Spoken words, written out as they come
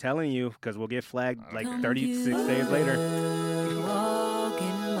telling you, because we'll get flagged like 36 days later.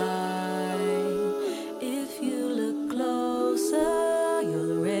 Walking by. If you look closer,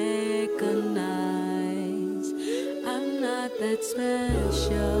 you'll recognize I'm not that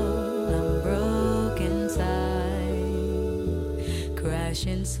special. I'm broken inside,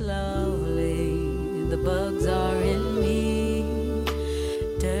 crashing slowly. The bugs are in me.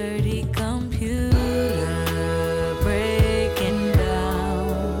 Dirty computer breaking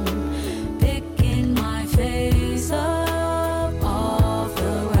down, picking my face up off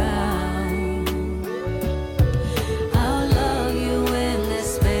the ground. I'll love you in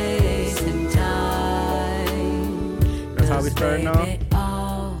this space and time. That's how we starting off.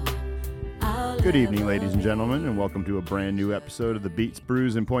 Good evening, ladies and gentlemen, and welcome to a brand new episode of the Beats,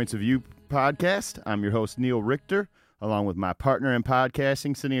 Brews, and Points of View podcast. I'm your host, Neil Richter, along with my partner in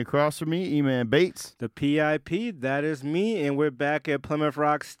podcasting sitting across from me, E-Man Bates. The PIP, that is me, and we're back at Plymouth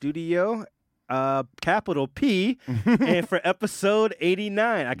Rock Studio, capital P, and for episode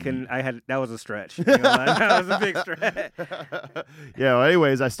 89. That was a stretch. You know, that was a big stretch. Yeah, well,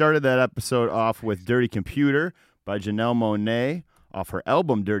 anyways, I started that episode off with Dirty Computer by Janelle Monáe off her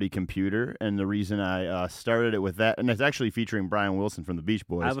album Dirty Computer, and the reason I started it with that, and it's actually featuring Brian Wilson from the Beach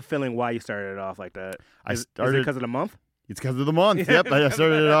Boys. I have a feeling why you started it off like that. Is it started because of the month? It's because of the month. Yep, I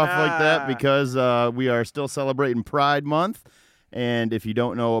started it off like that because we are still celebrating Pride Month. And if you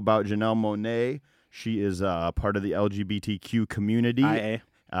don't know about Janelle Monáe, she is part of the LGBTQ community.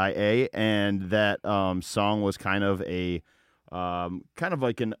 IA. And that song was kind of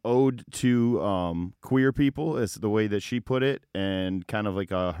like an ode to queer people, is the way that she put it, and kind of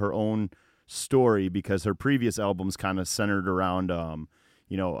like her own story, because her previous albums kind of centered around,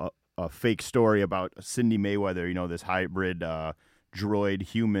 a fake story about Cindy Mayweather, this hybrid droid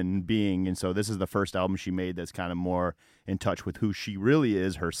human being. And so this is the first album she made that's kind of more in touch with who she really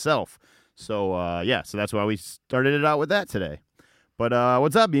is herself. So, so that's why we started it out with that today. But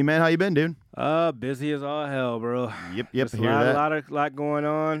what's up, B-Man? How you been, dude? Busy as all hell, bro. Yep. Just Hear that? A lot going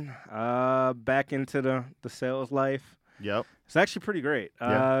on. Back into the sales life. Yep. It's actually pretty great.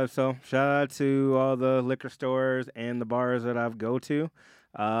 Yeah. So shout out to all the liquor stores and the bars that I've go to.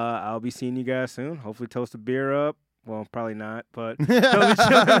 I'll be seeing you guys soon. Hopefully toast a beer up. Well, probably not, but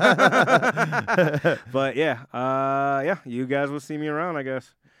but yeah, you guys will see me around, I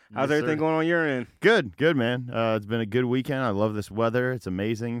guess. How's everything going on your end? Good, man. It's been a good weekend. I love this weather. It's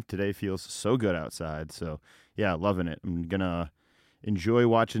amazing. Today feels so good outside. So, yeah, loving it. I'm going to enjoy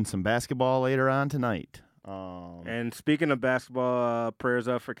watching some basketball later on tonight. And speaking of basketball, prayers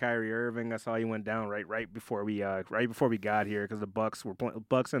up for Kyrie Irving. I saw he went down right before we got here, because the Bucks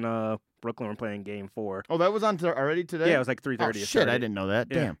and Brooklyn were playing Game 4. Oh, that was on already today? Yeah, it was like 3:30. Oh, shit, I didn't know that.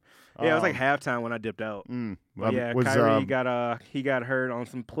 Yeah. Damn. Yeah, it was like halftime when I dipped out. Kyrie got hurt on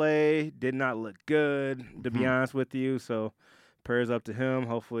some play. Did not look good, to be honest with you. So prayers up to him.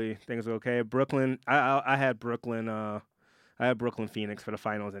 Hopefully things are okay. Brooklyn. I had Brooklyn. I had Brooklyn Phoenix for the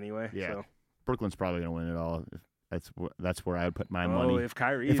finals anyway. Yeah. So. Brooklyn's probably going to win it all. That's where I would put my money.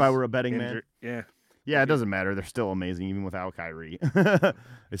 If I were a betting man. Yeah, it doesn't matter. They're still amazing, even without Kyrie.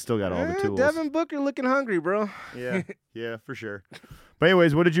 They still got all the tools. Devin Booker looking hungry, bro. Yeah, for sure. But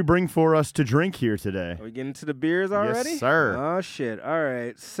anyways, what did you bring for us to drink here today? Are we getting to the beers already? Yes, sir. Oh, shit. All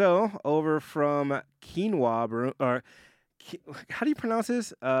right. So, over from Quinoa Brew, or how do you pronounce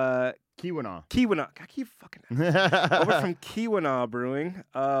this? Keweenaw. I keep fucking over from Keweenaw Brewing,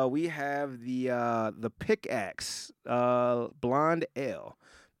 we have the Pickaxe Blonde Ale.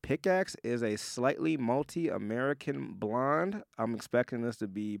 Pickaxe is a slightly malty American blonde. I'm expecting this to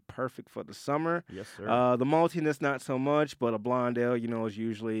be perfect for the summer. Yes, sir. The maltiness, not so much, but a blonde ale, is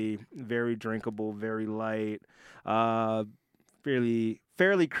usually very drinkable, very light, fairly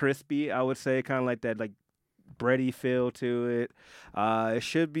crispy, I would say, kind of like that, like, bready feel to it. It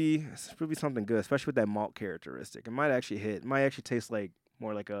should be something good, especially with that malt characteristic. It might actually hit. It might actually taste like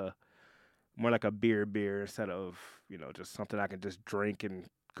more like a beer instead of just something I can just drink and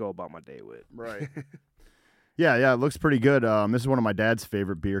go about my day with. Right. Yeah, it looks pretty good. This is one of my dad's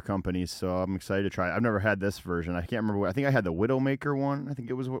favorite beer companies, so I'm excited to try it. I've never had this version. I can't remember. I think I had the Widowmaker one. I think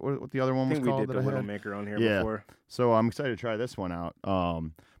it was what the other one was called. I think we did the Widowmaker on here before. So I'm excited to try this one out.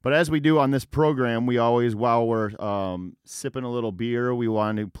 But as we do on this program, we always, while we're sipping a little beer, we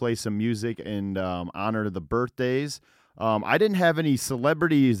want to play some music and honor the birthdays. I didn't have any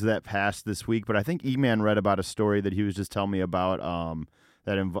celebrities that passed this week, but I think E-Man read about a story that he was just telling me about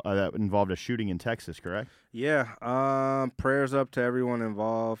that involved a shooting in Texas, correct? Yeah. Prayers up to everyone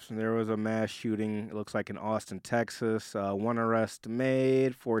involved. There was a mass shooting, it looks like in Austin, Texas. 1 arrest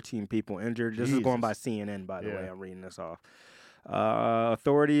made, 14 people injured. This is going by CNN, by the way. I'm reading this off.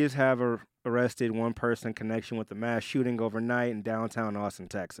 Authorities have arrested one person in connection with the mass shooting overnight in downtown Austin,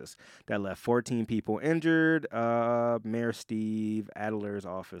 Texas, that left 14 people injured. Mayor Steve Adler's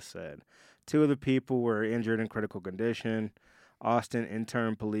office said 2 of the people were injured in critical condition. Austin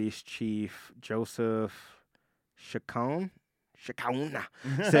interim police chief Joseph Chacon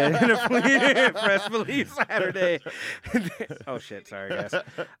said in a press release Saturday. Oh, shit. Sorry, guys.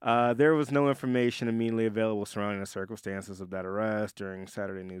 There was no information immediately available surrounding the circumstances of that arrest during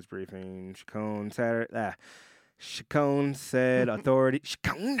Saturday news briefing. Chacon said authorities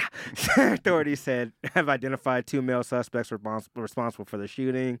said have identified 2 male suspects responsible for the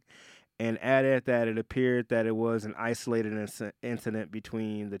shooting, and added that it appeared that it was an isolated incident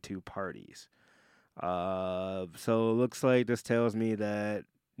between the 2 parties. So it looks like this tells me that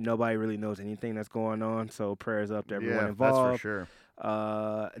nobody really knows anything that's going on. So prayers up to everyone involved. That's for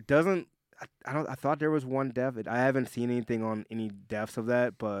sure. I thought there was 1 death. I haven't seen anything on any deaths of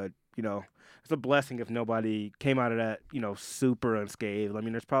that, but it's a blessing if nobody came out of that, super unscathed. I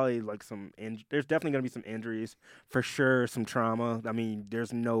mean, there's probably like there's definitely going to be some injuries, for sure, some trauma. I mean,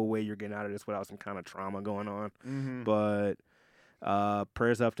 there's no way you're getting out of this without some kind of trauma going on. Mm-hmm. But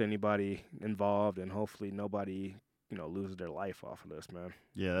prayers up to anybody involved, and hopefully nobody, loses their life off of this, man.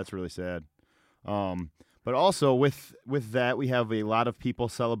 Yeah, that's really sad. But also with that, we have a lot of people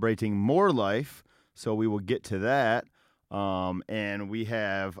celebrating more life, so we will get to that. And we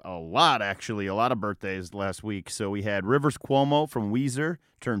have a lot of birthdays last week. So we had Rivers Cuomo from Weezer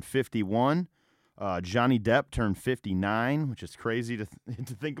turned 51. Johnny Depp turned 59, which is crazy to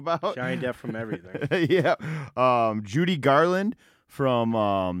think about. Johnny Depp from everything. Yeah. Judy Garland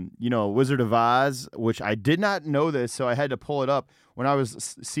from, Wizard of Oz, which I did not know this, so I had to pull it up. When I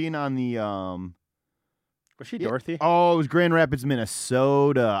was seeing on the... Was she Dorothy? Oh, it was Grand Rapids,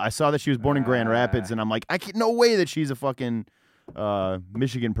 Minnesota. I saw that she was born in Grand Rapids, and I'm like, no way that she's a fucking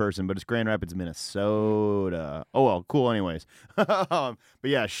Michigan person, but it's Grand Rapids, Minnesota. Oh, well, cool anyways. But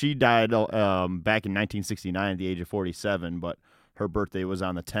yeah, she died back in 1969 at the age of 47, but her birthday was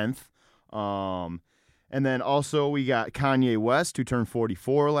on the 10th. And then also we got Kanye West, who turned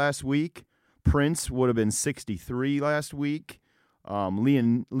 44 last week. Prince would have been 63 last week.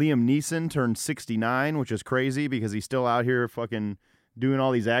 Liam Neeson turned 69, which is crazy because he's still out here fucking doing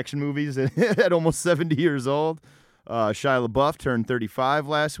all these action movies at almost 70 years old. Shia LaBeouf turned 35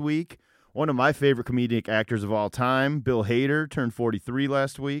 last week. One of my favorite comedic actors of all time, Bill Hader, turned 43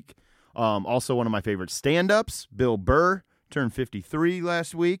 last week. Also one of my favorite stand-ups, Bill Burr, turned 53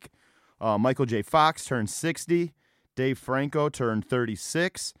 last week. Michael J. Fox turned 60. Dave Franco turned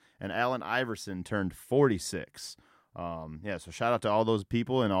 36. And Allen Iverson turned 46. So shout out to all those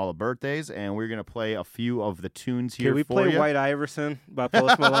people and all the birthdays, and we're gonna play a few of the tunes here. Can we play White Iverson by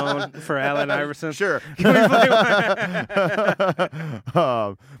Post Malone for Allen Iverson? Sure. Can we play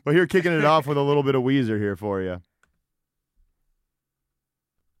but here, kicking it off with a little bit of Weezer here for you.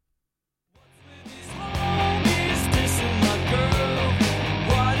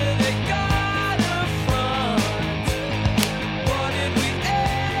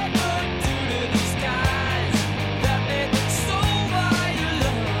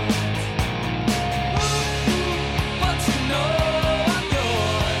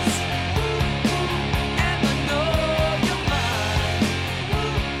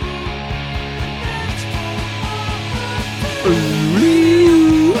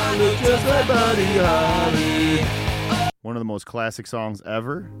 One of the most classic songs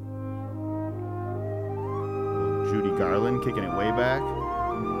ever. Judy Garland kicking it way back.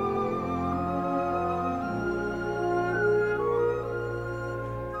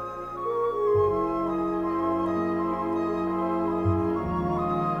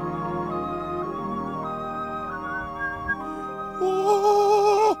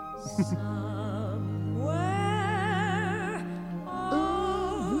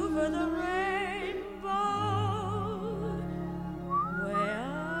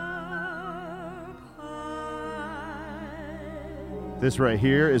 This right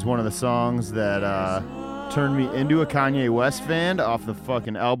here is one of the songs that turned me into a Kanye West fan off the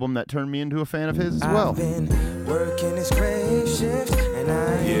fucking album that turned me into a fan of his as well. I've been working this grave shift and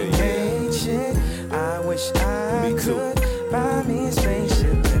I ain't paid shit. I wish I could buy me a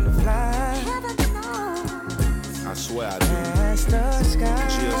spaceship and fly. I swear I do. Past the sky.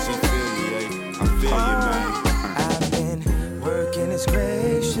 GLC Philly, I feel you, man. I've been working this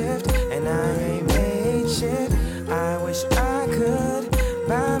grave shift and I ain't paid shit. I wish I could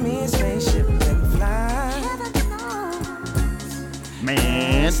buy me a spaceship and fly. Man.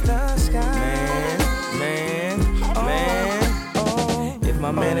 Past the sky. Man. Oh, if my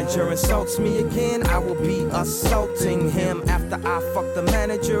A manager insults me again, I will be assaulting him. After I fuck the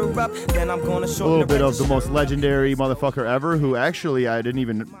manager up, then I'm gonna show A little bit of the most legendary motherfucker ever, who actually, I didn't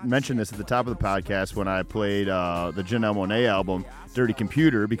even mention this at the top of the podcast when I played the Janelle Monáe album, Dirty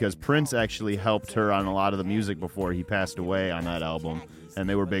Computer, because Prince actually helped her on a lot of the music before he passed away on that album, and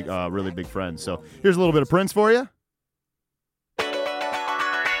they were big, really big friends. So here's a little bit of Prince for you.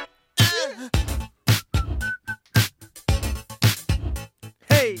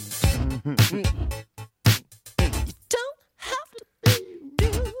 Hey.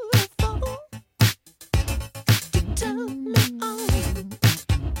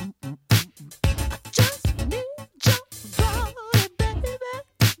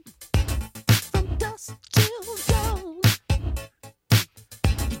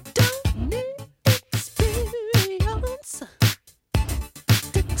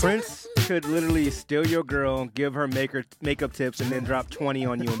 Prince could literally steal your girl, give her makeup tips, and then drop 20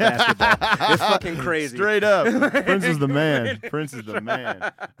 on you in basketball. It's fucking crazy. Straight up. Prince is the man. Prince is the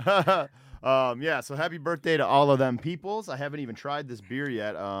man. Yeah, so happy birthday to all of them peoples. I haven't even tried this beer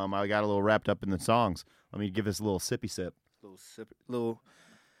yet. I got a little wrapped up in the songs. Let me give this a little sippy sip. Little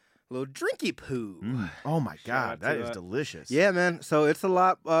drinky poo. Oh my Shout God, out that to is delicious. Yeah, man. So it's a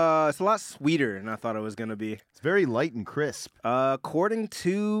lot sweeter than I thought it was gonna be. It's very light and crisp. According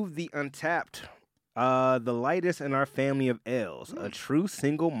to the Untapped, the lightest in our family of ales, a true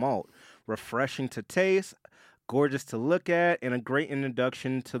single malt, refreshing to taste, gorgeous to look at, and a great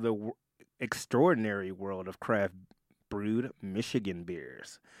introduction to the extraordinary world of craft brewed Michigan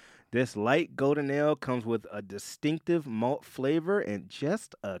beers. This light golden ale comes with a distinctive malt flavor and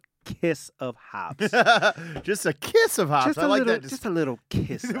just a kiss of hops. Just a kiss of hops. I like that. Just a little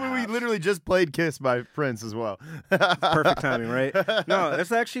kiss. Of We hops. literally just played Kiss by Prince as well. Perfect timing, right? No,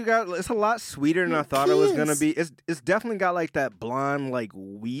 it's actually it's a lot sweeter than I thought it was gonna be. It's definitely got like that blonde, like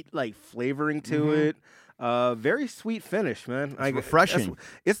wheat, like flavoring to it. Very sweet finish, man. It's refreshing.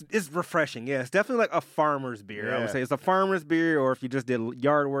 It's refreshing. Yeah, it's definitely like a farmer's beer. I would Yeah. say it's a farmer's beer, or if you just did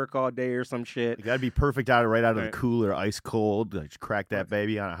yard work all day or some shit. It got to be perfect right out of the Right. cooler, ice cold. Like, crack that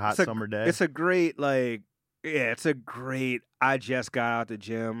baby on a hot summer day. It's a great it's a great. I just got out the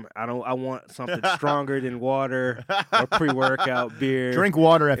gym. I want something stronger than water or pre-workout beer. Drink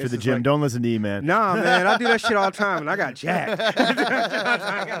water after It's the just gym. like- Don't listen to E Man. Nah, man, I do that shit all the time, and I got jacked.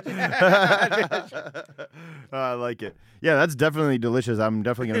 I like it. Yeah, that's definitely delicious. I'm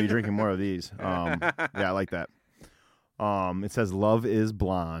definitely going to be drinking more of these. Yeah, I like that. It says "Love is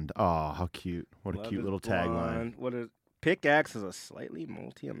blonde." Oh, how cute! What a Love cute is little tagline. Blonde. Pickaxe is a slightly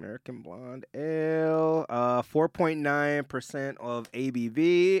multi-American blonde ale, 4.9% of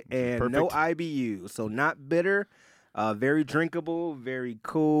ABV, and no IBU, so not bitter. Very drinkable, very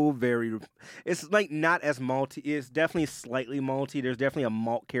cool, it's like not as malty. It's definitely slightly malty. There's definitely a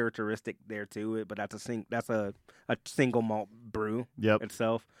malt characteristic there to it, but that's a single malt brew Yep.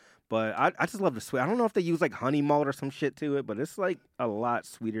 itself. But I just love the sweet. I don't know if they use like honey malt or some shit to it, but it's like a lot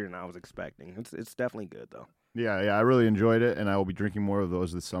sweeter than I was expecting. It's definitely good though. Yeah, I really enjoyed it, and I will be drinking more of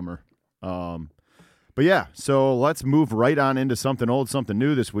those this summer. But yeah, so let's move right on into something old, something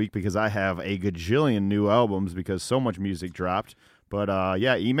new this week, because I have a gajillion new albums because so much music dropped. But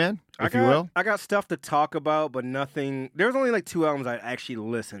yeah, E-Man, if you will. I got stuff to talk about, but nothing. There's only like 2 albums I actually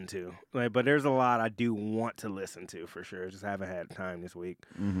listened to, but there's a lot I do want to listen to for sure. Just haven't had time this week.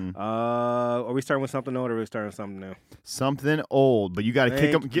 Mm-hmm. Are we starting with something old or are we starting with something new? Something old, but you got to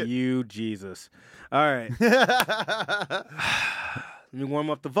kick them. Thank you, Jesus. All right. Let me warm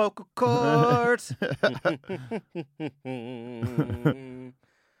up the vocal cords.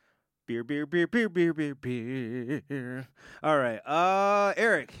 Beer, beer, beer, beer, beer, beer, beer. All right.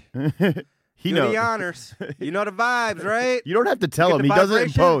 Eric, He do knows. the honors. You know the vibes, right? You don't have to tell Get him. the He does it in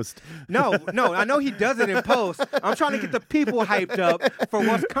vibration? post. No, I know he does it in post. I'm trying to get the people hyped up for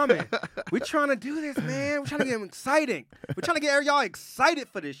what's coming. We're trying to do this, man. We're trying to get them exciting. We're trying to get y'all excited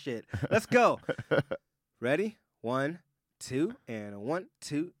for this shit. Let's go. Ready? 1, 2, and 1,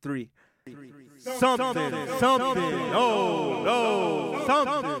 2, 3. Something, oh, no,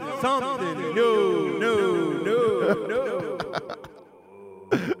 something, no.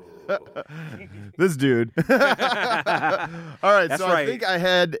 This dude. All right, That's so I right. think I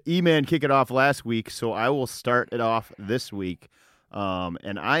had E-Man kick it off last week, so I will start it off this week.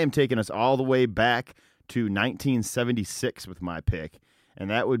 And I am taking us all the way back to 1976 with my pick. And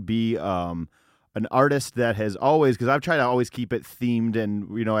that would be an artist that has always, because I've tried to always keep it themed, and,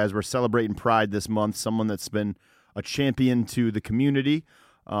 you know, as we're celebrating Pride this month, someone that's been a champion to the community,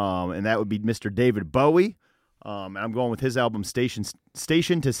 and that would be Mr. David Bowie. And I'm going with his album Station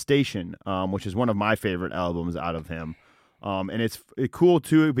to Station, which is one of my favorite albums out of him. And it's cool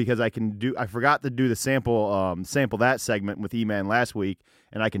too because I forgot to do the sample that segment with E-Man last week,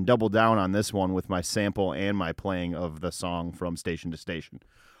 and I can double down on this one with my sample and my playing of the song from Station to Station.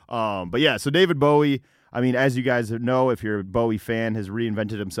 But yeah, so David Bowie, I mean, as you guys know, if you're a Bowie fan, has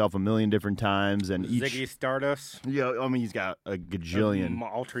reinvented himself a million different times, and Ziggy Stardust. Yeah, I mean, he's got a gajillion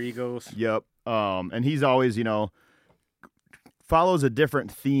alter egos. Yep. And he's always, follows a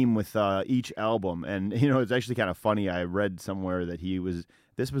different theme with each album. And, it's actually kind of funny. I read somewhere that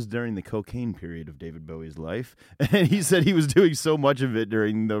this was during the cocaine period of David Bowie's life. And he said he was doing so much of it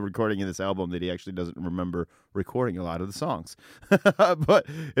during the recording of this album that he actually doesn't remember recording a lot of the songs. But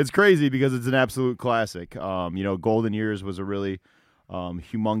it's crazy because it's an absolute classic. Golden Years was a really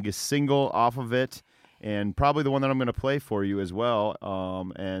humongous single off of it, and probably the one that I'm going to play for you as well.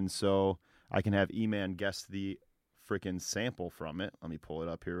 And so I can have E-Man guess the freaking sample from it. Let me pull it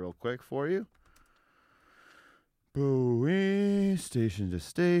up here real quick for you. Bowie, Station to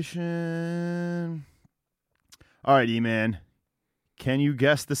Station. All right, E-Man, can you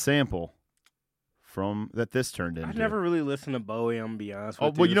guess the sample from that this turned into? I never really listened to Bowie. I'm gonna be honest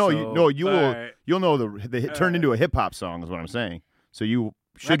with well, you. You'll know the hit turned into a hip hop song is what I'm saying. So you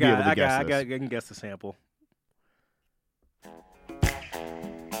should be able to guess this. I can guess the sample.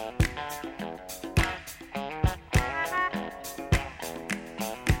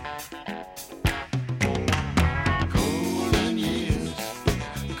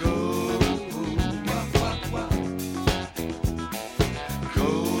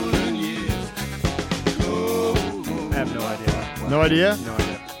 No idea? No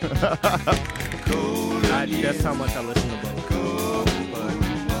idea. That's how much I listen to Bowie.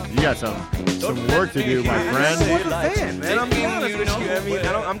 You got some work to do, my friend. I'm a fan, man. I'm being honest with you. I mean,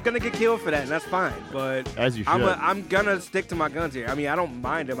 I'm gonna get killed for that, and that's fine. But as you should. I'm gonna stick to my guns here. I mean, I don't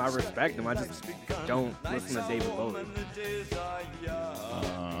mind him. I respect him. I just don't listen to David Bowie.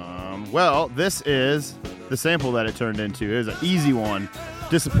 Well, this is the sample that it turned into. It was an easy one.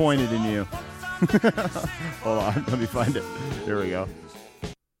 Disappointed in you. Hold on, let me find it. Here we go.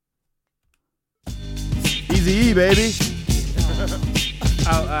 Easy E, baby.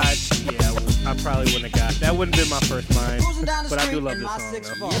 I probably wouldn't have got that. Wouldn't have been my first mind, but I do love this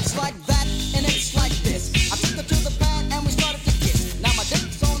song. Though. It's like that and it's like this. I took her to the pad and we started to kiss. Now my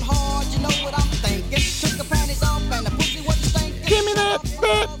dick's on hard, you know what I'm thinking. Took the panties off and the pussy was stinking. Give me that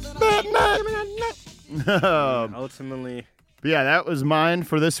nut. Ultimately. But yeah, that was mine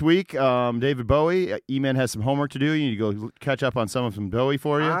for this week. David Bowie. E-Man has some homework to do. You need to go catch up on some Bowie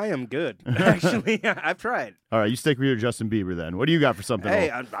for you. I am good. Actually, I've tried. All right, you stick with your Justin Bieber then. What do you got for something?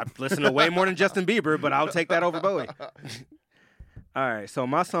 Hey, I've listened to way more than Justin Bieber, but I'll take that over Bowie. All right, so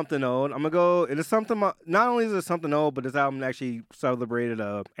my something old. I'm going to go, it is something, not only is it something old, but this album actually celebrated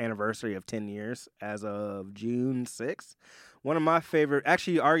an anniversary of 10 years as of June 6th. One of my favorite,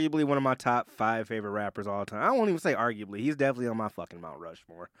 actually arguably one of my top 5 favorite rappers all time. I won't even say arguably. He's definitely on my fucking Mount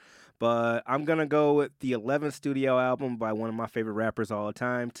Rushmore. But I'm going to go with the 11th studio album by one of my favorite rappers all the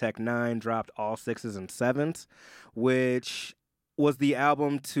time. Tech Nine dropped all 6s and 7s, which was the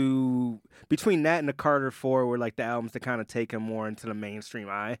album between that and the Carter 4 were like the albums to kind of take him more into the mainstream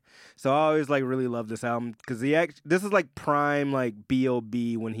eye. So I always like really love this album because this is like prime like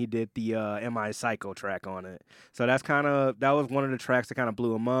B.O.B. when he did the M.I. Psycho track on it. So that was one of the tracks that kind of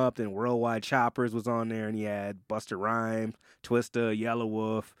blew him up. Then Worldwide Choppers was on there, and he had Busta Rhymes, Twista, Yellow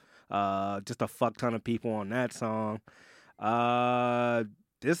Wolf, just a fuck ton of people on that song.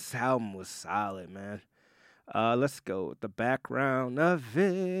 This album was solid, man. Let's go with the background of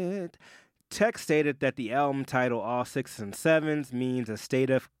it. Tech stated that the album title All 6s and 7s means a state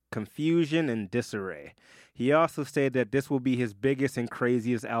of confusion and disarray. He also stated that this will be his biggest and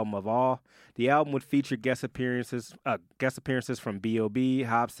craziest album of all. The album would feature guest appearances from B.O.B.,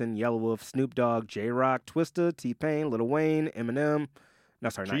 Hobson, Yellow Wolf, Snoop Dogg, J-Rock, Twista, T-Pain, Lil Wayne, Eminem. No,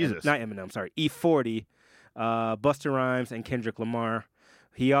 sorry, not Eminem. Sorry, E40, Busta Rhymes, and Kendrick Lamar.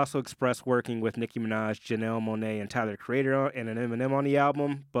 He also expressed working with Nicki Minaj, Janelle Monáe, and Tyler the Creator and an Eminem on the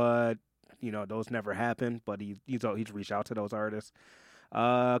album, but those never happened. But he's reached out to those artists.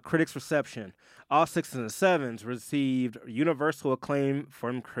 Critics' reception: all 6s and 7s received universal acclaim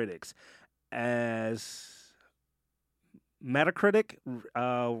from critics, as Metacritic,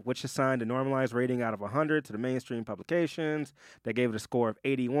 which assigned a normalized rating out of 100 to the mainstream publications. They gave it a score of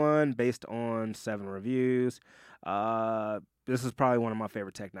 81 based on 7 reviews. This is probably one of my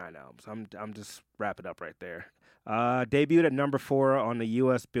favorite Tech Nine albums. I'm just wrap it up right there. Debuted at number 4 on the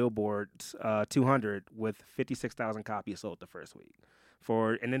U.S. Billboard 200 with 56,000 copies sold the first week.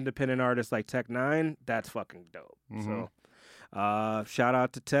 For an independent artist like Tech Nine, that's fucking dope. Mm-hmm. So, shout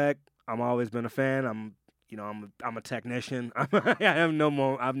out to Tech. I've always been a fan. I'm a technician. I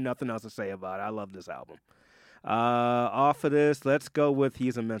have nothing else to say about it. I love this album. Off of this, let's go with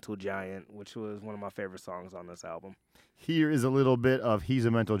He's a Mental Giant, which was one of my favorite songs on this album. Here is a little bit of He's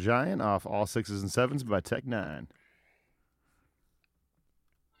a Mental Giant off All Sixes and Sevens by Tech Nine.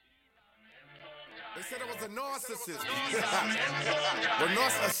 They said it was a narcissist. But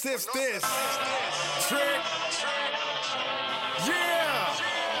narcissist this. Trick. Yeah.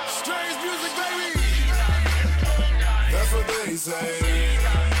 Strange music, baby. That's what they say.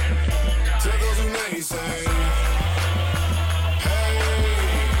 Tell those who naysay.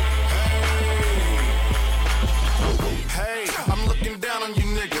 Hey, I'm looking down on you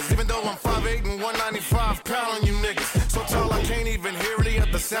niggas. Even though I'm 5'8" and 195 pound on you niggas. So tall I can't even hear any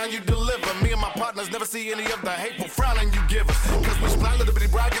of the sound you deliver. Me and my partners never see any of the hateful frowning you give us. Cause we splat little bitty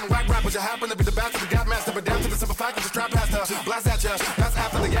bragging whack rappers. You happen to be the bastard, the gap master. But down to the simple fact that you strap past us. Blast at ya. That's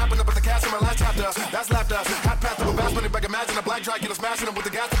after the yapping up at the cast in my last chapter. That's laughter. Hot past the vast money back. Imagine a black Dracula smashing them with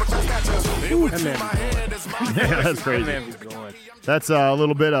the gas to protest at ya. It would to my head as my Yeah, that's crazy. That's a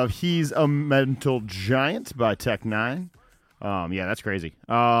little bit of He's a Mental Giant by Tech Nine. Yeah, that's crazy.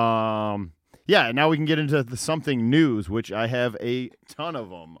 Yeah, now we can get into the something news, which I have a ton of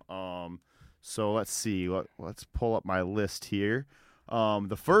them. So let's see. Let's pull up my list here.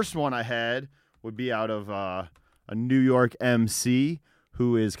 The first one I had would be out of a New York MC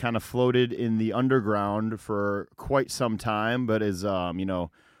who is kind of floated in the underground for quite some time, but is,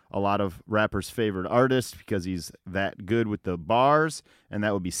 a lot of rappers' favorite artist because he's that good with the bars, and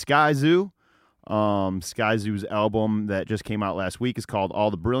that would be Skyzoo. Skyzoo's album that just came out last week is called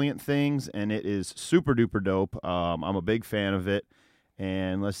All the Brilliant Things, and it is super duper dope. I'm a big fan of it.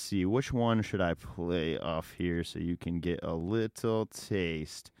 And let's see, which one should I play off here so you can get a little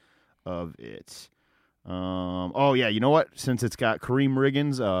taste of it? Oh, yeah, you know what? Since it's got Kareem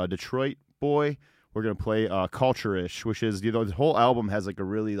Riggins, Detroit boy, we're going to play Culture-ish, which is, the whole album has like a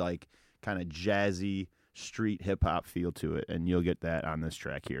really like kind of jazzy street hip-hop feel to it, and you'll get that on this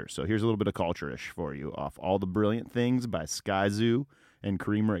track here. So here's a little bit of Culture-ish for you off All the Brilliant Things by Skyzoo and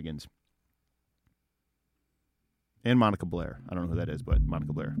Kareem Riggins. And Monica Blair. I don't know who that is, but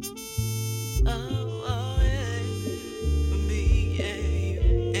Monica Blair.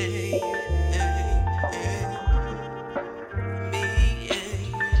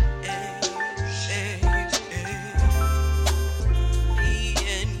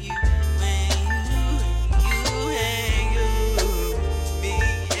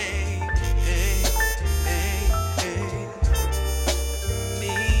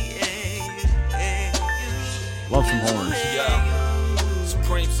 Love some horns. Yeah.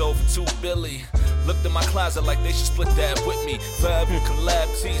 Supreme soul for 2 Billy. Looked in my closet like they should split that with me. Forever collab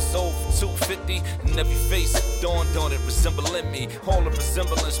T sold for 250. And every face dawned on it resembling me. All the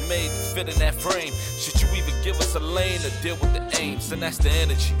resemblance made to fit in that frame. Should you even give us a lane to deal with the aims? And that's the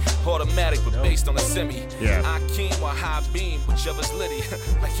energy. Automatic but based on a semi. Yeah. I keen while high beam, whichever's litty.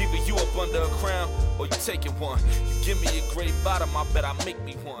 Like either you up under a crown or you taking one. You give me a great bottom, I bet I make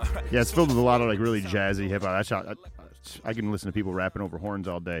me one. Yeah, it's filled with a lot of like really jazzy hip hop. I can listen to people rapping over horns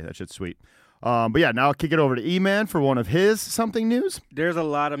all day. That shit's sweet. But yeah, now I'll kick it over to E-Man for one of his something news. There's a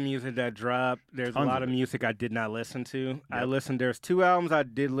lot of music that dropped. There's a lot of music I did not listen to. Yep. There's 2 albums I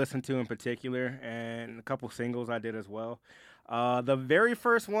did listen to in particular, and a couple singles I did as well. The very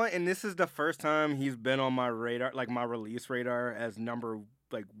first one, and this is the first time he's been on my radar, like my release radar as number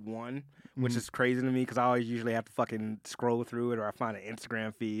 1, which is crazy to me because I always usually have to fucking scroll through it or I find an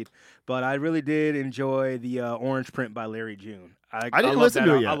Instagram feed. But I really did enjoy the Orange Print by Larry June. I didn't listen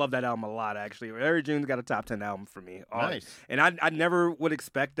to it yet. I love that album a lot, actually. Larry June's got a top 10 album for me. Nice. And I never would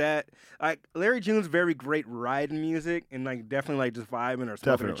expect that. Like Larry June's very great riding music and like definitely like just vibing or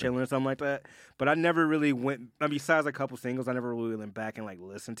smoking or chilling or something like that. But I never really besides a couple singles, I never really went back and like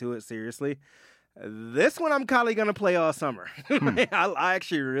listened to it seriously. This one I'm probably going to play all summer. I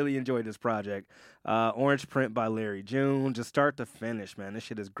actually really enjoyed this project. Orange Print by Larry June. Just start to finish, man. This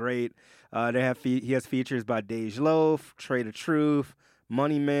shit is great. He has features by Dej Loaf, Trey the Truth,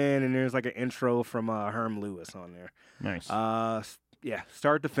 Money Man, and there's like an intro from Herm Lewis on there. Nice. Yeah,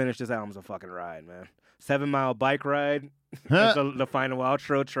 start to finish, this album's a fucking ride, man. 7 Mile Bike Ride. That's the final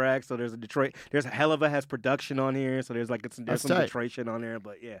outro track. So there's a hell of a has production on here. So there's some Detroit shit on there.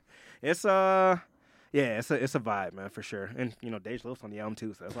 But yeah, it's a vibe, man, for sure. And Dej Loaf's on the album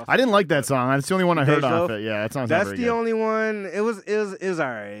too. So that's I didn't like that song. That's the only one I heard off it. Yeah, that song's not very good. Only one. It was all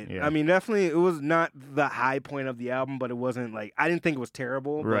right. Yeah. I mean, definitely it was not the high point of the album, but it wasn't like I didn't think it was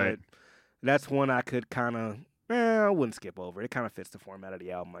terrible. Right. But that's one I could kind of. I wouldn't skip over. It kind of fits the format of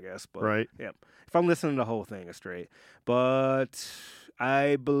the album, I guess. But, right. Yeah. If I'm listening to the whole thing, it's straight. But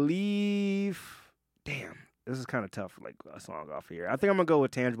I believe damn, this is kind of tough for like a song off here. I think I'm gonna go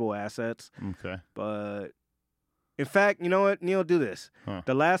with Tangible Assets. Okay. But in fact, you know what, Neil, do this. Huh.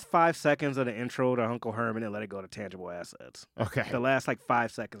 The last 5 seconds of the intro to Uncle Herman and let it go to Tangible Assets. Okay. The last like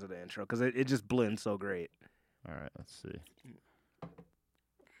 5 seconds of the intro because it just blends so great. All right, let's see.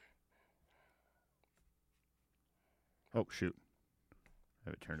 Oh, shoot. I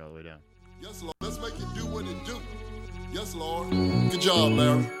have it turned all the way down. Yes, Lord. Let's make it do what it do. Yes, Lord. Good job,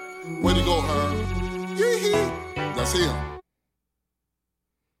 Larry. Way to go, Herb. Yee-hee. That's him.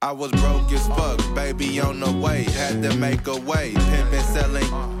 I was broke as fuck, baby on the way, had to make a way. Pimpin' selling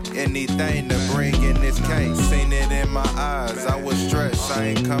anything to bring in this case. Seen it in my eyes, I was stressed, I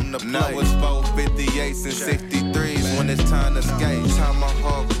ain't come to play. Now it's 458s and 63s when it's time to skate.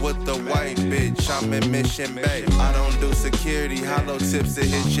 Tomahawk with the white bitch, I'm in Mission Bay. I don't do security, hollow tips to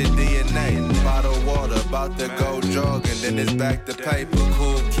hit your DNA. Bottled water, about to go jogging, then it's back to paper.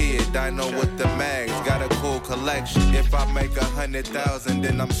 Cool kid, dino with the mags, got a cool collection. If I make 100,000,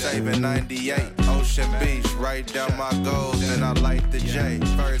 then I'm saving 98. Ocean Beach, write down my goals, and I like the J.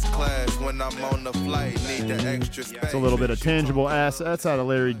 First class when I'm on the flight, need the extra space. It's a little bit of Tangible Assets out of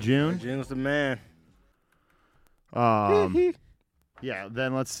Larry June. June's the man. Yeah,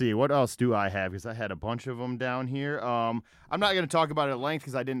 then let's see. What else do I have? Because I had a bunch of them down here. I'm not going to talk about it at length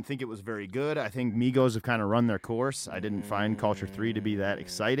because I didn't think it was very good. I think Migos have kind of run their course. I didn't find Culture 3 to be that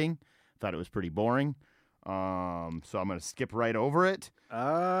exciting. Thought it was pretty boring. So I'm going to skip right over it.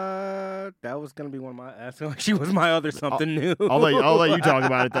 That was gonna be one of my. She was my other something new. I'll let you talk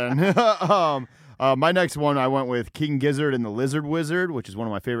about it then. My next one, I went with King Gizzard and the Lizard Wizard, which is one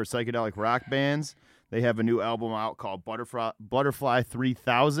of my favorite psychedelic rock bands. They have a new album out called Butterfly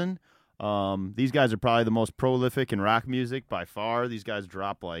 3000. These guys are probably the most prolific in rock music by far. These guys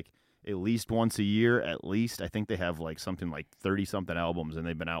drop like at least once a year, at least. I think they have like something like 30-something albums, and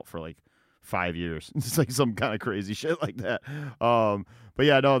they've been out for like 5 years. It's like some kind of crazy shit like that. But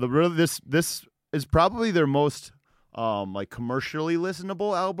yeah, no, this is probably their most like commercially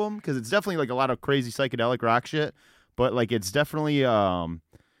listenable album because it's definitely like a lot of crazy psychedelic rock shit. But like it's definitely I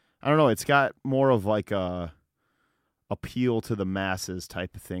don't know, it's got more of like a appeal to the masses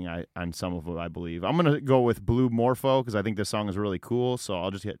type of thing on some of them, I believe. I'm gonna go with Blue Morpho because I think this song is really cool. So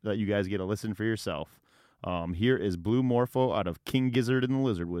I'll just let you guys get a listen for yourself. Here is Blue Morpho out of King Gizzard and the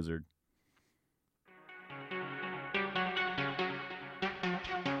Lizard Wizard.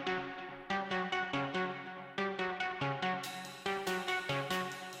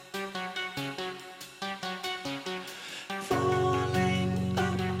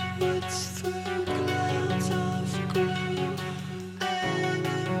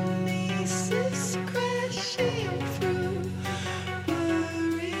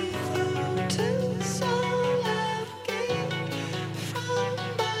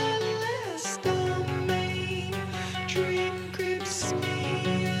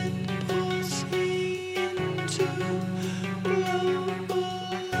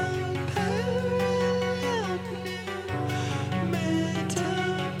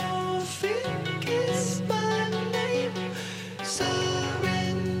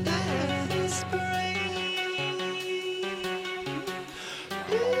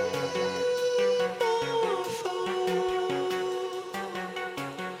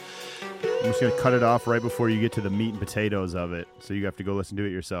 I'm just going to cut it off right before you get to the meat and potatoes of it. So you have to go listen to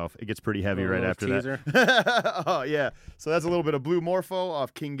it yourself. It gets pretty heavy right after that. Oh, yeah. So that's a little bit of Blue Morpho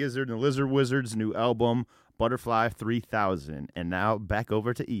off King Gizzard and the Lizard Wizard's new album, Butterfly 3000. And now back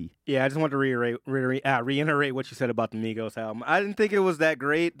over to E. Yeah, I just want to reiterate what you said about the Migos album. I didn't think it was that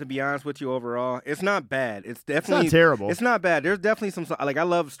great, to be honest with you, overall. It's not bad. It's definitely... It's not terrible. It's not bad. There's definitely some... Like, I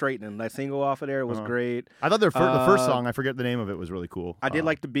love Straightening. That single off of there was great. I thought the first song, I forget the name of it, was really cool. I did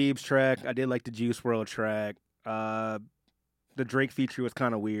like the Biebs track. I did like the Juice WRLD track. The Drake feature was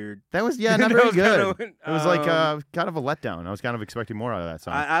kind of weird. That was, not very good. It was like kind of a letdown. I was kind of expecting more out of that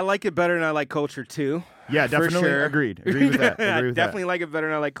song. I like it better than I like Culture 2. Yeah, definitely. Sure. Agreed with that. I definitely like it better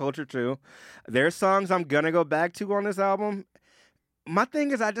than I like Culture 2. There's songs I'm going to go back to on this album. My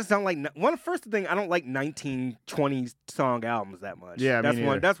thing is I just don't like... First thing, I don't like 19, 20 song albums that much. Yeah,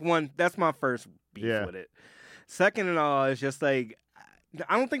 That's my first beef with it. Second and all, it's just like...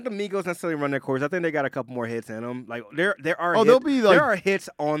 I don't think the Migos necessarily run their course. I think they got a couple more hits in them. Like there are hits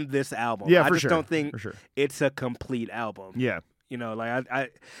on this album. Yeah, I for just sure. don't think For sure. it's a complete album. Yeah. You know, like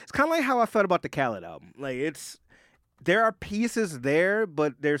it's kind of like how I felt about the Khaled album. Like there are pieces there,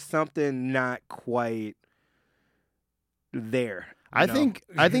 but there's something not quite there. I think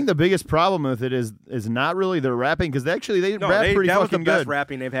the biggest problem with it is not really their rapping, because they rap pretty that fucking was the best good.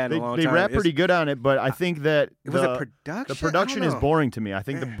 rapping they've had in a long They time. rap pretty good on it, but I think that Was it production? the production I is don't know. boring to me. I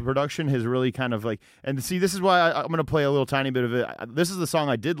think the production has really kind of like, and see, this is why I'm going to play a little tiny bit of it. This is the song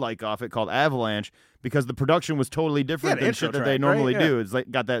I did like off it, called Avalanche, because the production was totally different the than intro shit that track, they normally right? Yeah. do. It's like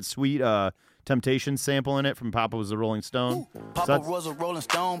got that sweet Temptation sample in it from Papa Was a Rolling Stone. Papa was a Rolling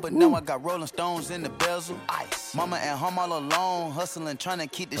Stone, but now I got Rolling Stones in the bezel. Ice. Mama at home all alone, hustling, trying to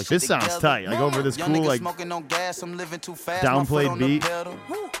keep this Like, shit this sounds together. tight. Like, over this Young cool, nigga like, smoking on gas, I'm living too fast. My foot downplayed on the beat. pedal.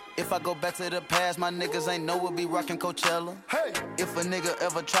 If I go back to the past, my niggas ain't know we'll be rocking Coachella. Hey. If a nigga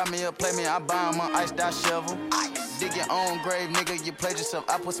ever try me or play me, I buy him an iced out shovel. Ice. Dig your own grave, nigga, you played yourself.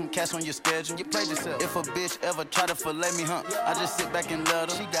 I put some cash on your schedule. You played yourself. If a bitch ever try to fillet me, I just sit back and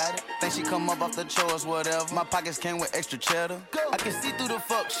let her. She got it. Think she come up off the chores, whatever. My pockets came with extra cheddar. I can see through the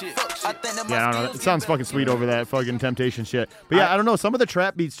fuck shit. I think that my Yeah, I don't know. It sounds fucking sweet over that fucking Temptation shit. But yeah, I don't know. Some of the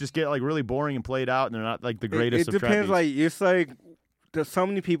trap beats just get like really boring and played out, and they're not like the greatest It of trap depends. beats. Like it's like there's so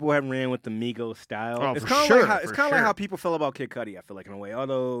many people have ran with the Migos style. Oh, it's for kind of sure, like how, it's for kind of like sure. how people feel about Kid Cudi. I feel like in a way,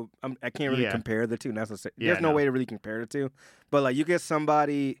 although I can't really Yeah. compare the two. There's Yeah, no no. way to really compare the two. But like you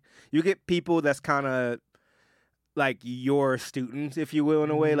get people that's kind of like your students, if you will, in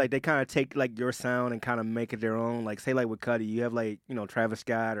a way. Like they kind of take like your sound and kind of make it their own. Like say like with Cudi, you have like Travis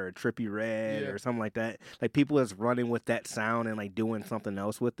Scott or Trippie Redd or something like that. Like people that's running with that sound and like doing something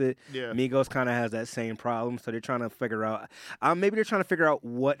else with it. Yeah. Migos kind of has that same problem, so they're trying to figure out. Maybe they're trying to figure out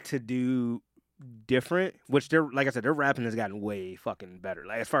what to do different. Which they're like I said, their rapping has gotten way fucking better.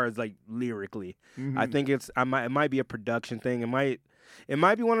 Like as far as like lyrically, I think it might be a production thing. It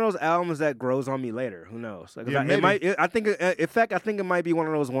might be one of those albums that grows on me later. Who knows? Like, Yeah, it maybe. might. I think it might be one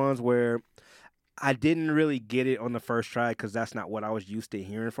of those ones where I didn't really get it on the first try because that's not what I was used to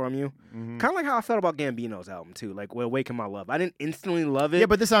hearing from you. Kind of like how I felt about Gambino's album too. Like, Awaken My Love. I didn't instantly love it. Yeah,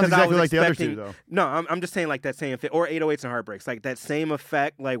 but this sounds 'cause I exactly was like the other two, expecting- though. No, I'm just saying like that same effect, or 808s and Heartbreaks, like that same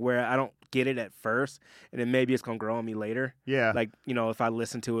effect, like where I don't get it at first, and then maybe it's gonna grow on me later. Yeah. Like if I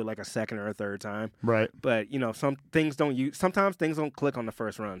listen to it like a second or a third time. Right. But some things sometimes things don't click on the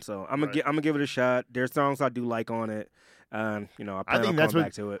first run. So I'm gonna give it a shot. There's songs I do like on it. I plan on that's coming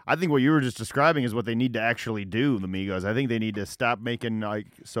back to it. I think what you were just describing is what they need to actually do, the Migos. I think they need to stop making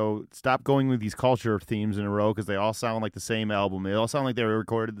stop going with these culture themes in a row, because they all sound like the same album. They all sound like they were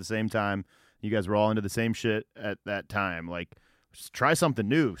recorded at the same time. You guys were all into the same shit at that time. Like, just try something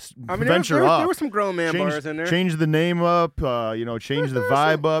new. I mean, venture there up. were some grown man change, bars in there. Change the name up. Change the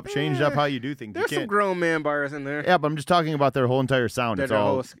vibe up. Change up how you do things. There's you some can't. grown man bars in there. Yeah, but I'm just talking about their whole entire sound. Their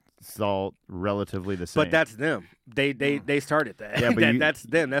whole It's all relatively the same. But that's them. They started that. Yeah, but that's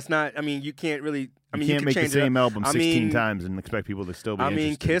them. That's not. I mean, you can't really. I mean, you can't can make the change it same up. album 16 times and expect people to still be I mean,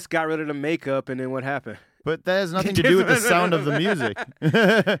 interested. Kiss got rid of the makeup, and then what happened? But that has nothing to do with the sound of the music.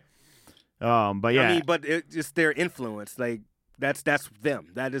 But yeah. I mean, but it's just their influence. Like that's them.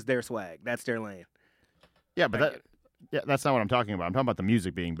 That is their swag. That's their lane. Yeah, but that's not what I'm talking about. I'm talking about the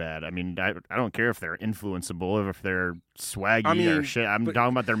music being bad. I mean, I don't care if they're influenceable or if they're swaggy or shit. I'm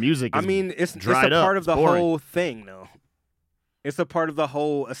talking about their music. I mean, it's a dried up. part of the It's boring. whole thing, though. It's a part of the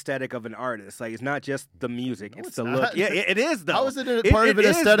whole aesthetic of an artist. Like, it's not just the music; it's the look. not. Yeah, it is though. How is it a part of an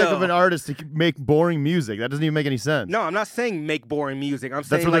is, aesthetic of though. an artist to make boring music? That doesn't even make any sense. No, I'm not saying make boring music. I'm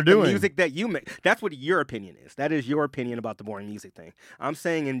saying what they're like the doing. music that you make. That's what your opinion is. That is your opinion about the boring music thing. I'm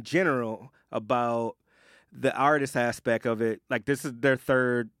saying in general about the artist aspect of it. Like, this is their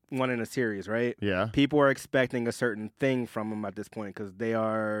third one in a series, right? Yeah. People are expecting a certain thing from them at this point because they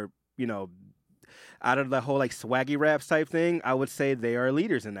are, out of the whole like swaggy rap type thing. I would say they are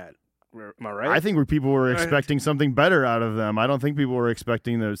leaders in that. Am I right? I think people were expecting something better out of them. I don't think people were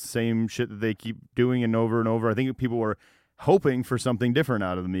expecting the same shit that they keep doing and over. I think people were hoping for something different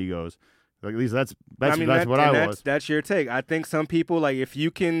out of the Migos. Like, at least that's what I was. That's your take. I think some people, like, if you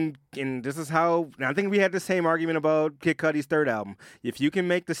can, and this is how, and I think we had the same argument about Kid Cudi's third album. If you can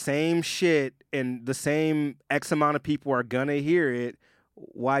make the same shit and the same X amount of people are gonna hear it,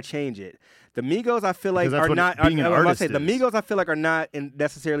 why change it? The Migos, I feel like, Because that's are what not. being an I'm about to artist say the is. Migos, I feel like, are not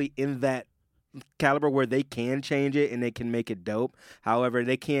necessarily in that caliber where they can change it and they can make it dope. However,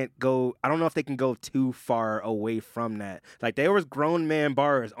 they can't go. I don't know if they can go too far away from that. Like, there was grown man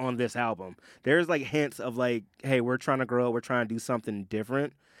bars on this album. There's like hints of like, hey, we're trying to grow. We're trying to do something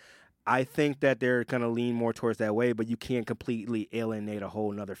different. I think that they're gonna lean more towards that way, but you can't completely alienate a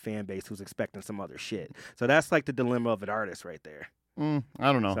whole nother fan base who's expecting some other shit. So that's like the dilemma of an artist right there.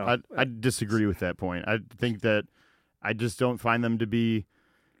 I don't know. So, I disagree with that point. I think that I just don't find them to be.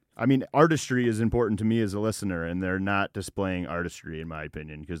 I mean, artistry is important to me as a listener, and they're not displaying artistry, in my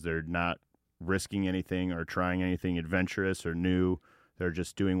opinion, because they're not risking anything or trying anything adventurous or new. They're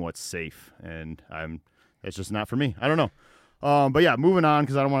just doing what's safe, and it's just not for me. I don't know. But yeah, moving on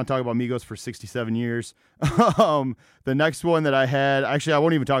because I don't want to talk about Migos for 67 years. The next one that I had, actually, I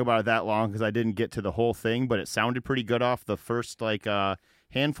won't even talk about it that long because I didn't get to the whole thing, but it sounded pretty good off the first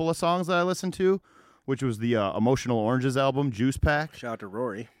handful of songs that I listened to, which was the Emotional Oranges album, Juice Pack. Shout out to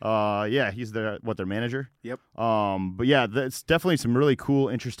Rory. Yeah, he's their manager. Yep. But yeah, it's definitely some really cool,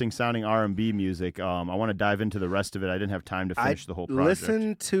 interesting sounding R&B music. I want to dive into the rest of it. I didn't have time to finish the whole project.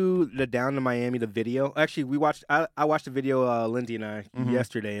 Listen to the Down to Miami, the video. Actually, I watched the video, Lindsay and I,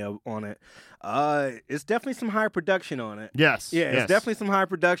 yesterday on it. It's definitely some high production on it. Yes. Yeah, it's definitely some high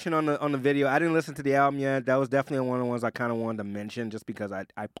production on the video. I didn't listen to the album yet. That was definitely one of the ones I kind of wanted to mention just because I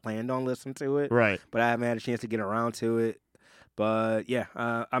planned on listening to it. Right. But I haven't had a chance to get around to it. But yeah,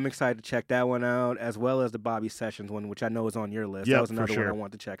 I'm excited to check that one out, as well as the Bobby Sessions one, which I know is on your list. Yep, that was another for sure. one I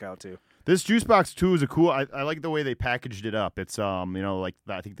wanted to check out too. This Juice Box 2 is a cool. I like the way they packaged it up. It's like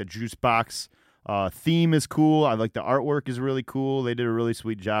I think the Juice Box theme is cool. I like the artwork is really cool. They did a really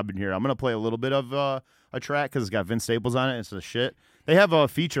sweet job in here. I'm gonna play a little bit of a track because it's got Vince Staples on it. It's the shit. They have a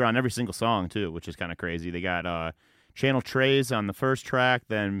feature on every single song too, which is kind of crazy. They got Channel Trays on the first track,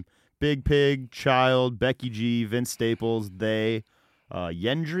 then Big Pig, Child, Becky G, Vince Staples, they,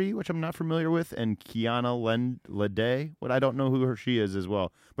 Yendri, which I'm not familiar with, and Kiana Lede, what I don't know who she is as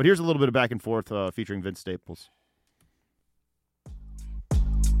well. But here's a little bit of back and forth featuring Vince Staples.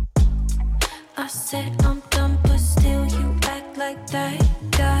 I said I'm done, but still you act like that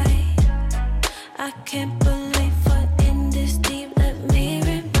guy. I can't believe we're in this deep. Let me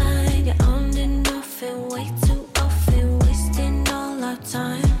remind you, on and off and way too often, wasting all our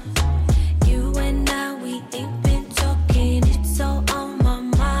time. You and I, we ain't been talking, it's all on my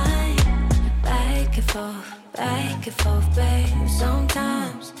mind. Back and forth, babe,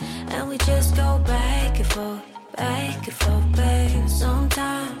 sometimes. And we just go back and forth, babe,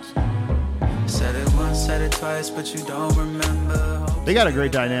 sometimes. Said it once, said it twice, but you don't remember. They got a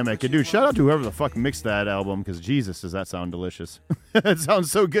great dynamic. And dude, shout out to whoever the fuck mixed that album, because Jesus, does that sound delicious. It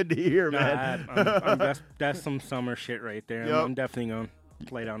sounds so good to hear, man. That's some summer shit right there. Yep. I'm definitely going to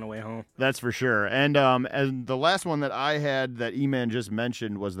play it on the way home. That's for sure. And the last one that I had that E-Man just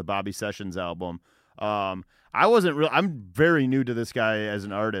mentioned was the Bobby Sessions album. I'm very new to this guy as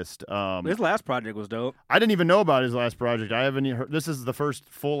an artist. His last project was dope. I didn't even know about his last project. I haven't heard. This is the first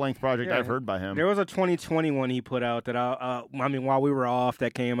full-length project I've heard by him. There was a 2020 one he put out that while we were off,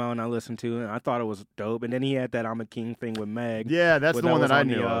 that came out and I listened to it, and I thought it was dope. And then he had that I'm a King thing with Meg. Yeah, that's the one that I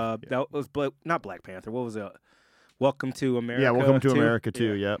knew of. That was not Black Panther. What was it? Welcome to America. Yeah, Welcome to America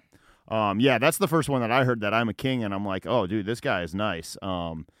too. Yep. Yeah, that's the first one that I heard that I'm a King, and I'm like, oh, dude, this guy is nice.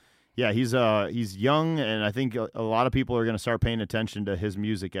 Yeah, he's young, and I think a lot of people are going to start paying attention to his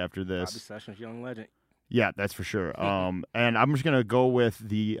music after this. Bobby Sessions, young legend. Yeah, that's for sure. And I'm just going to go with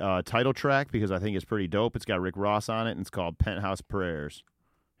the title track because I think it's pretty dope. It's got Rick Ross on it, and it's called Penthouse Prayers.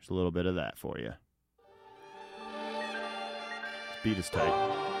 Just a little bit of that for you. This beat is tight.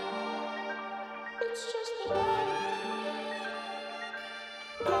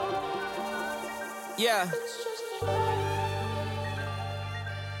 Yeah.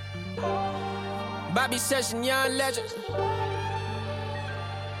 Bobby Sessions, young legend.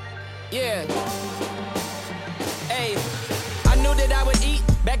 Yeah. Hey, I knew that I would eat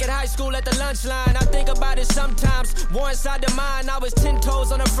back at high school at the lunch line. I think about it sometimes. War inside the mind. I was 10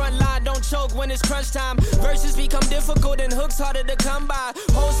 toes on the front line. Don't choke when it's crunch time. Verses become difficult and hooks harder to come by.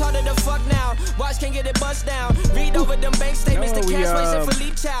 Hoes harder to fuck now. Watch can't get it bust down. Read over them bank statements. The cash raising for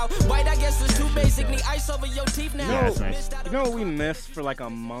Leap Chow. White I guess was too basic. Need ice over your teeth now. Yeah, that's nice. You know what we missed for like a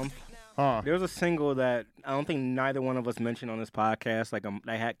month? There was a single that I don't think neither one of us mentioned on this podcast.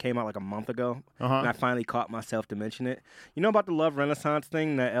 Came out like a month ago, and I finally caught myself to mention it. You know about the Love Renaissance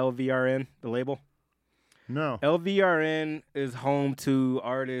thing, the LVRN, the label? No. LVRN is home to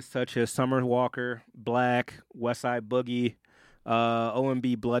artists such as Summer Walker, Black, Westside Boogie,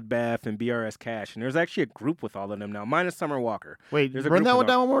 OMB Bloodbath, and BRS Cash. And there's actually a group with all of them now, minus Summer Walker. Wait, run that one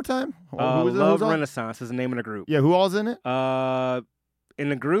down one more time? Love Renaissance is the name of the group. Yeah, who all's in it? In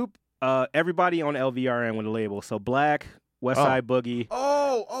the group, everybody on LVRN with a label. So Black, Westside Boogie.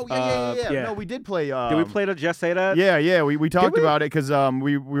 Yeah. No, we did play. Did we play the Just Say That? Yeah. We talked about it because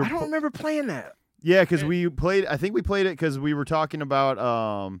we were. I don't remember playing that. Yeah, because we played. I think we played it because we were talking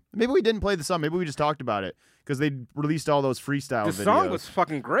about. Maybe we didn't play the song. Maybe we just talked about it because they released all those freestyle videos. The song was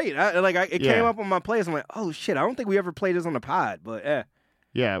fucking great. It came up on my playlist. I'm like, oh shit! I don't think we ever played this on the pod, but yeah.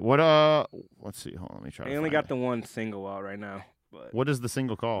 Yeah. What? Let's see. Hold on. Let me try. I only got the one single out right now. But what is the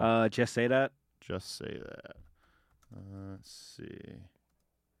single called? Just Say That. Just Say That. Let's see.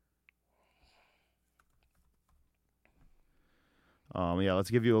 Yeah, let's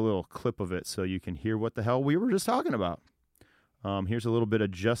give you a little clip of it so you can hear what the hell we were just talking about. Here's a little bit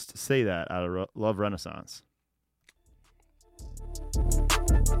of Just Say That out of Love Renaissance.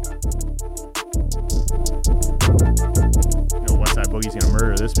 Westside Boogie's gonna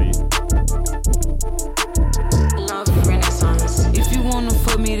murder this beat. Love Renaissance. If you wanna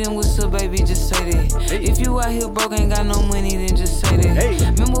fuck me, then what's up, baby? Just say that. Hey. If you out here broke, ain't got no money, then just say that. Hey.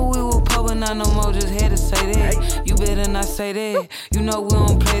 Remember we were poor, not no more, just had to say that. Hey. You better not say that. You know we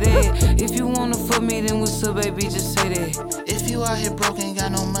don't play that. If you wanna fuck me, then what's up, baby? Just say that. If you out here broke, ain't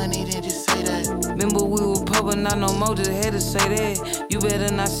got no money, then just say that. Remember we were poor, not no more, just had to say that. You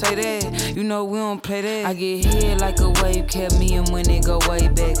better not say that. You know we don't play that. I get hit like a wave, kept me and when it go way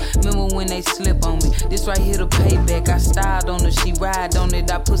back. Remember when they slip on me? This right here the payback. I styled on her, she ride on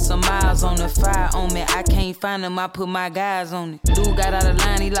it. I put some miles on the fire on me. I can't find them, I put my guys on it. Dude got out of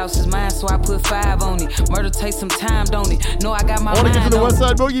line, he lost his mind, so I put 5 on it. Murder takes some time, don't it? No, I got my mind on it. I want to get to the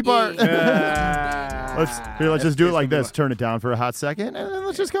Westside Boogie part. Let's just do it like this. Turn it down for a hot second, and then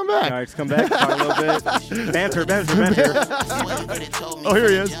let's just come back. All right, let's come back, talk a little bit. Banter. Oh, here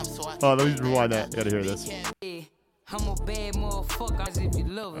he is. Oh, let me just rewind that. Gotta hear this. I'm a bad motherfucker if you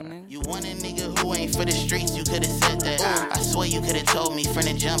love it, man. You want a nigga who ain't for the streets, you could've said that. I swear you could've told me from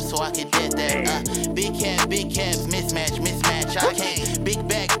the jump so I could get that. Big cap, mismatch, I can't. Big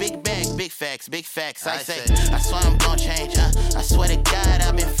back, big facts, I say. I swear I'm gon' change, I swear to God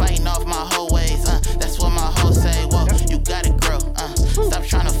I've been fighting off my whole ways, that's what my whole say, whoa, you gotta grow, stop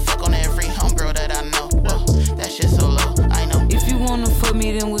trying to fuck on every homegirl that I know, whoa, that shit so low, I know. If you wanna fuck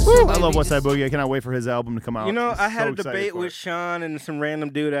me, then what's up, I love Westside Boogie. I cannot wait for his album to come out. You know, I had a debate with Sean and some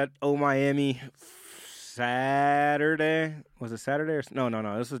random dude at O Miami Saturday. Was it Saturday? No.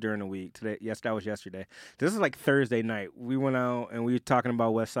 This was during the week. Today, yes, that was yesterday. This is like Thursday night. We went out and we were talking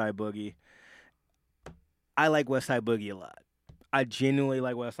about Westside Boogie. I like Westside Boogie a lot. I genuinely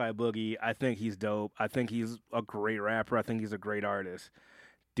like Westside Boogie. I think he's dope. I think he's a great rapper. I think he's a great artist.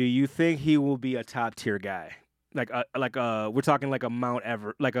 Do you think he will be a top tier guy? We're talking like a Mount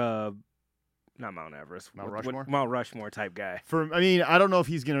Everest, not Mount Everest, Mount Rushmore? Mount Rushmore type guy. I don't know if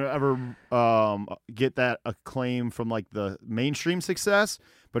he's gonna ever get that acclaim from like the mainstream success.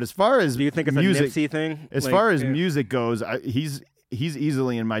 But as far as do you think it's music, a Nipsey thing? As far as music goes, he's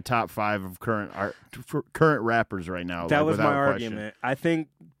easily in my top 5 of current rappers right now. That was my question. argument. I think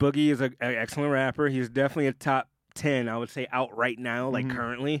Boogie is an excellent rapper. He's definitely a top 10. I would say out right now, like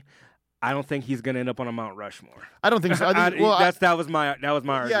currently. I don't think he's gonna end up on a Mount Rushmore. I don't think so. That was my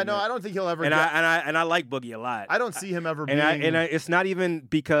argument. Yeah, no, I don't think he'll ever. And I like Boogie a lot. I don't see him ever. It's not even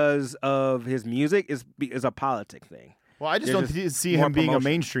because of his music. It's a politic thing. Well, I just don't see him being a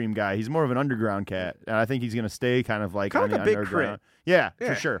mainstream guy. He's more of an underground cat, and I think he's gonna stay kind of like on the big underground. Crit. Yeah,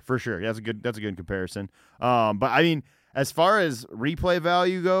 for sure. Yeah, that's a good comparison. But I mean, as far as replay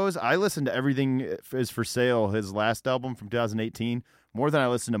value goes, I listened to Everything Is for Sale, his last album from 2018. More than I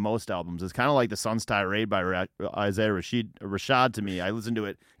listen to most albums. It's kind of like the Sun's Tirade by Isaiah Rashad to me. I listen to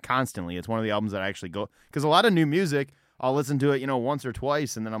it constantly. It's one of the albums that I actually go... Because a lot of new music, I'll listen to it, once or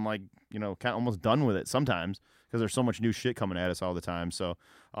twice, and then I'm like, kind of almost done with it sometimes because there's so much new shit coming at us all the time. So,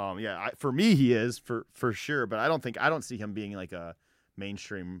 for me, he is, for sure. But I don't see him being like a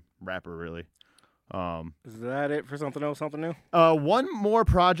mainstream rapper, really. Is that it for something else, something new? One more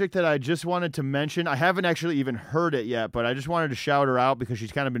project that I just wanted to mention. I haven't actually even heard it yet, but I just wanted to shout her out because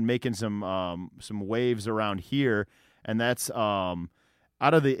she's kind of been making some waves around here, and that's out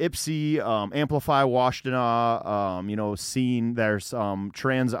of the Ipsy, Amplify, Washtenaw, scene. There's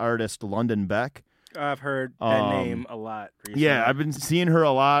trans artist London Beck. I've heard that name a lot recently. Yeah, I've been seeing her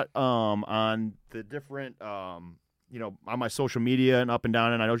a lot on the different, on my social media and up and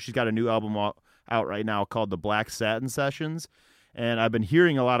down, and I know she's got a new album out right now called The Black Satin Sessions, and I've been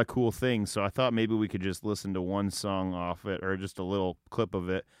hearing a lot of cool things, so I thought maybe we could just listen to one song off it, or just a little clip of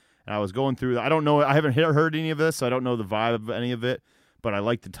it. And I was going through I don't know, I haven't heard any of this, so I don't know the vibe of any of it, but I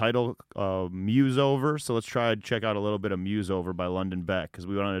like the title, Muse Over, so let's try to check out a little bit of Muse Over by London Beck, because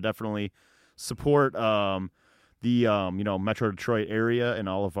we want to definitely support the Metro Detroit area and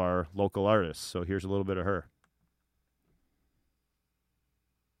all of our local artists. So here's a little bit of her.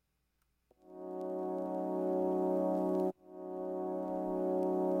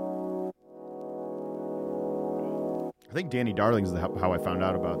 I think Danny Darling's how I found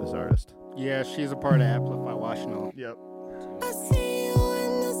out about this artist. Yeah, she's a part of Amplify Washtenaw. Yep. I see you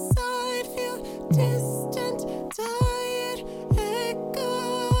in the side view, distant, tired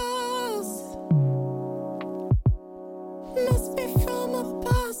echoes. Must be from a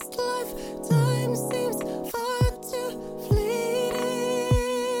past life, time seems far too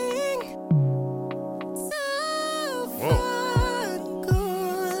fleeting. So far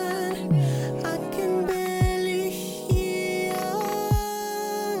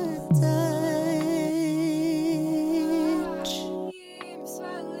This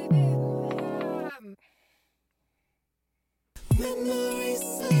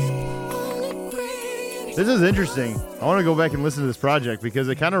is interesting. I want to go back and listen to this project because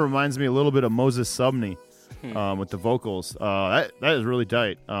it kind of reminds me a little bit of Moses Subney with the vocals. That is really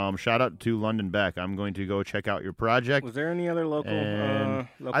tight. Shout out to London Beck. I'm going to go check out your project. Was there any other local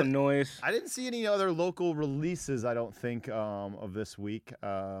noise? I didn't see any other local releases, I don't think, of this week.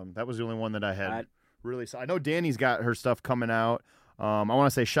 That was the only one that I had really saw. I know Danny's got her stuff coming out. I want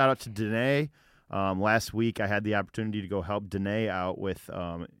to say shout out to Danae. Last week, I had the opportunity to go help Danae out with,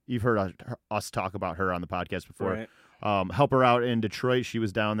 you've heard us talk about her on the podcast before. Right. Help her out in Detroit. She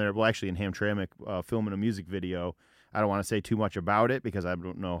was down there, well, actually in Hamtramck, filming a music video. I don't want to say too much about it because I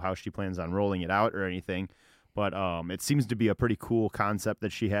don't know how she plans on rolling it out or anything. But it seems to be a pretty cool concept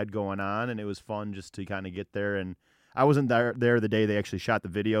that she had going on, and it was fun just to kind of get there. And I wasn't there the day they actually shot the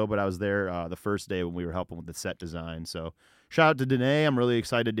video, but I was there the first day when we were helping with the set design. So shout out to Danae. I'm really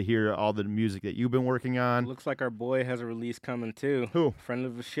excited to hear all the music that you've been working on. Looks like our boy has a release coming too. Who? Friend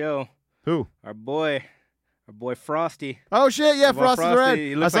of the show. Who? Our boy Frosty. Oh shit, yeah, Frosty's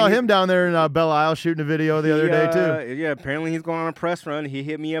Red. I saw him down there in Belle Isle shooting a video the other day too. Yeah, apparently he's going on a press run. He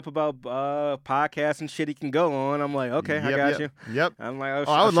hit me up about podcasts and shit he can go on. I'm like, okay, I got you. Yep. I'm like,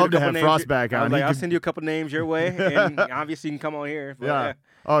 I would love to have Frost back on. I'm like, I'll send you a couple names your way, and obviously you can come on here. But, yeah.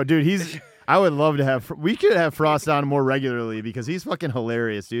 Oh, dude, I would love to have. We could have Frost on more regularly because he's fucking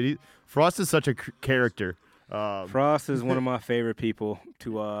hilarious, dude. Frost is such a character. Frost is one of my favorite people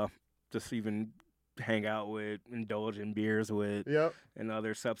to just even hang out with, indulge in beers with, and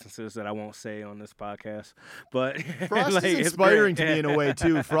other substances that I won't say on this podcast. But Frost is inspiring to me in a way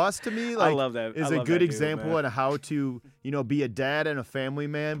too. Frost to me, like, I love that. is a good example on how to, be a dad and a family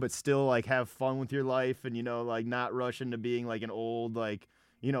man, but still like have fun with your life and like not rush into being like an old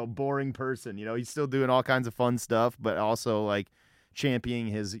boring person. He's still doing all kinds of fun stuff, but also like championing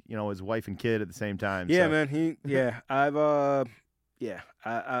his his wife and kid at the same time. Yeah, so. Man.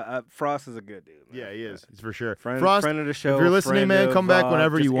 Frost is a good dude. Man. Yeah, he is. He's for sure. Friend of the show. If you're listening, man, come back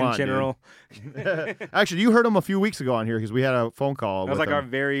whenever you want. In general. Actually, you heard him a few weeks ago on here because we had a phone call. That was like him. Our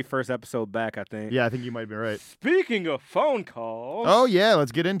very first episode back, I think. Yeah, I think you might be right. Speaking of phone calls. Oh, yeah,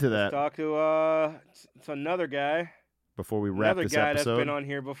 let's get into that. Let's talk to it's another guy. Before we wrap this episode. Another guy that's been on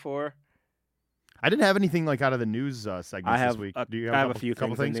here before. I didn't have anything like out of the news segments this week. Do you have a few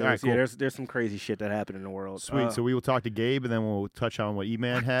things? All right, cool. Yeah, there's some crazy shit that happened in the world. Sweet. So we will talk to Gabe, and then we'll touch on what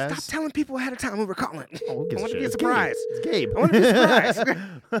E-Man has. Stop telling people ahead of time we were calling. Oh, I want to be a surprise. It's Gabe. I want to be a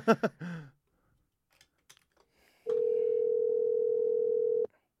surprise.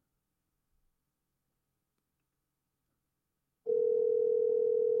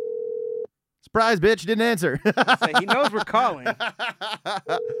 Surprise, bitch! Didn't answer. He knows we're calling.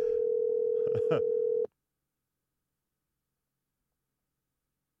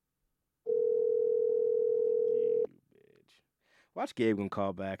 Watch Gabe gonna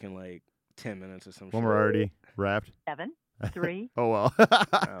call back in like 10 minutes or something. When we're already wrapped. 7, 3. Oh well. All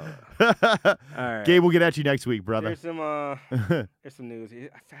right. Gabe, we'll get at you next week, brother. There's some news.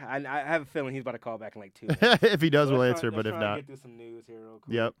 I have a feeling he's about to call back in like 2 minutes. If he does, we'll answer. But if not, get through some news here real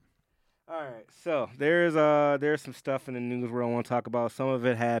quick. Yep. All right. So there's some stuff in the news where I want to talk about. Some of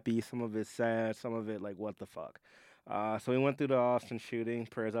it happy, some of it sad, some of it like what the fuck. So we went through the Austin shooting.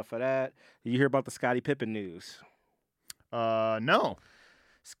 Prayers up for that. Did you hear about the Scottie Pippen news? No.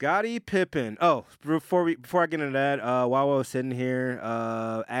 Scottie Pippen. Oh, before I get into that, while I was sitting here,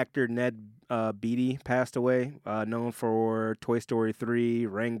 actor Ned Beatty passed away. Known for Toy Story 3,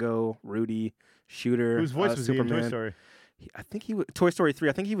 Rango, Rudy, Shooter. Whose voice was Superman. he in Toy Story? I think he was Toy Story 3.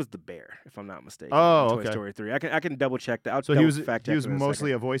 I think he was the bear, if I'm not mistaken. Oh, okay. Toy Story 3. I can double check that. So he was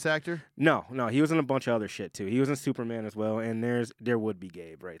mostly a voice actor? No, he was in a bunch of other shit too. He was in Superman as well, and there would be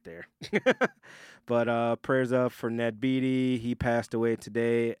Gabe right there. But prayers up for Ned Beatty. He passed away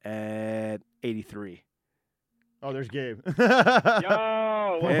today at 83. Oh, there's Gabe. Yo,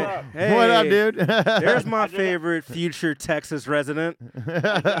 what's up? Hey, what up, dude? There's my favorite future Texas resident.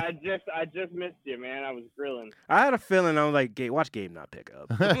 I just missed you, man. I was grilling. I had a feeling I was like, watch Gabe not pick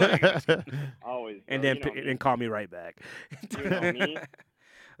up. Always. And then call me right back. You know me.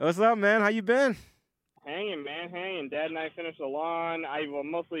 What's up, man? How you been? Hanging, man, hanging. Dad and I finished the lawn.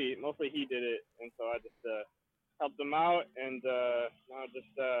 Mostly he did it, and so I just helped him out, and now just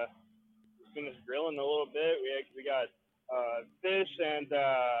finished grilling a little bit. We got fish and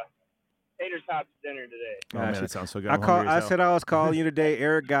tater tots for dinner today. Oh, man, that sounds so good. I said I was calling you today.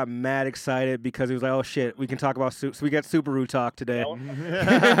 Eric got mad excited because he was like, "Oh shit, we can talk about soup." So we got Subaru talk today.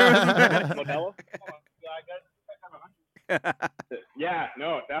 Modelo? Yeah,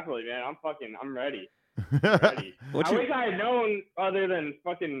 no, definitely, man. I'm ready. I wish I had known other than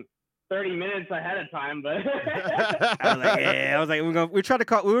fucking 30 minutes ahead of time, but I was like,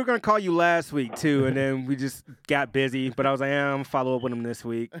 we were gonna call you last week too, and then we just got busy. But I was like, I'm gonna follow up with him this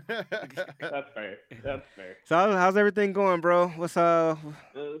week. That's fair. So how's everything going, bro? What's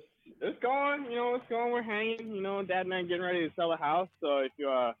It's going, it's going. We're hanging, Dad and I getting ready to sell a house. So if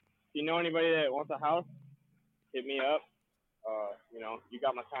you know anybody that wants a house, hit me up. You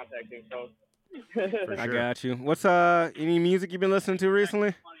got my contact info. I got you. What's any music you've been listening to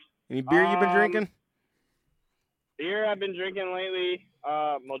recently? Any beer you've been drinking? Beer I've been drinking lately,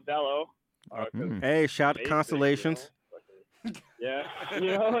 Modelo. Hey, shout out to Constellations. Yeah,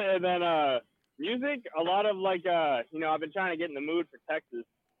 and then music, a lot of I've been trying to get in the mood for Texas.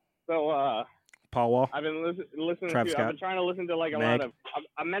 So Paul Wall. I've been listening Travis to. Scott. I've been trying to listen to a lot of.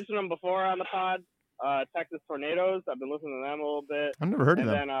 I mentioned them before on the pod. Texas Tornadoes. I've been listening to them a little bit. I've never heard of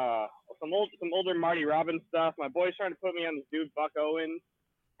them. And then some older Marty Robbins stuff. My boy's trying to put me on this dude Buck Owens.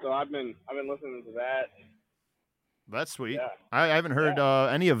 So I've been listening to that. That's sweet. Yeah. I haven't heard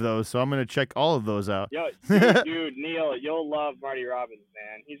any of those, so I'm gonna check all of those out. Yo, dude, Neil, you'll love Marty Robbins,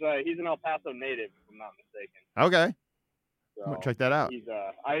 man. He's an El Paso native, if I'm not mistaken. Okay. So I'm gonna check that out. He's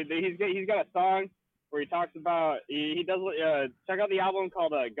got a song where he talks about he does check out the album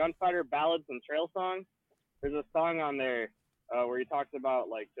called Gunfighter Ballads and Trail Songs. There's a song on there where he talks about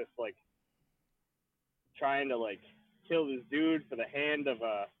just trying to kill this dude for the hand of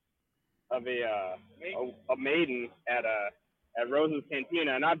a maiden at Rose's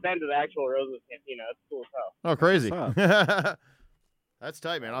Cantina, and I've been to the actual Rose's Cantina. That's cool as hell. Oh, crazy! That's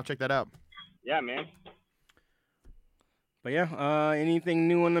tight, man. I'll check that out. Yeah, man. But yeah, anything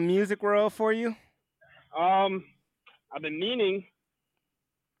new in the music world for you? I've been meaning.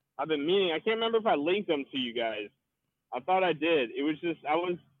 I can't remember if I linked them to you guys. I thought I did. It was just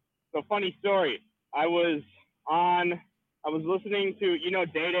so funny story. I was listening to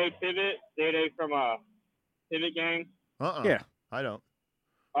Day Pivot from Pivot Gang. Yeah, I don't.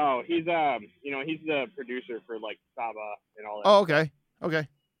 Oh, he's he's the producer for Saba and all that. Oh, okay. Let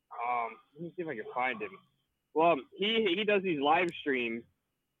me see if I can find him. Well, he does these live streams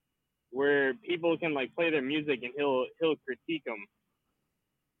where people can play their music and he'll critique them.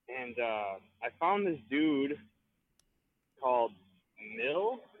 And I found this dude called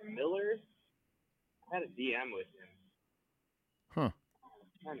Miller. I had a DM with him. Huh. I'm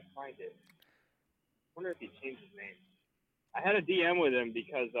trying to find it. I wonder if he changed his name. I had a DM with him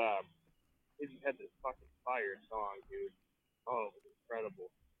because he just had this fucking fire song, dude. Oh, it was incredible.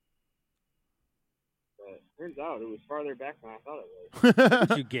 But turns out it was farther back than I thought it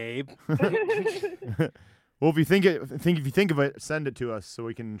was. You, Gabe. Well, if you think of it, send it to us so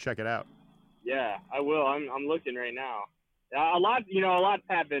we can check it out. Yeah, I will. I'm looking right now. A lot's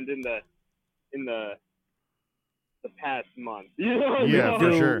happened in the past month. Yeah,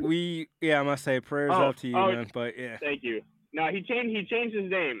 for sure. I must say prayers up to you, man. But yeah. Thank you. No, he changed his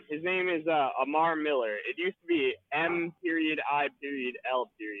name. His name is Amar Miller. It used to be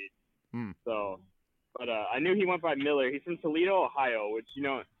M.I.L. So, but I knew he went by Miller. He's from Toledo, Ohio, which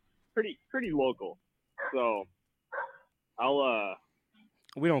pretty local. So,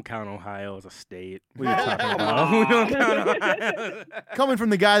 we don't count Ohio as a state. What are you talking about? We don't count Ohio. Coming from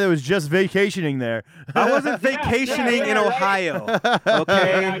the guy that was just vacationing there. I wasn't vacationing in Ohio.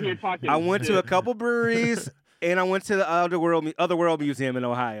 Okay, I went to a shit. couple breweries and I went to the Other World Museum in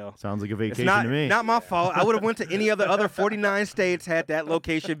Ohio. Sounds like a vacation to me. Not my fault. I would have went to any other 49 states had that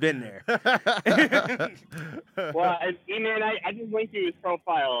location been there. Well, man, I just linked you his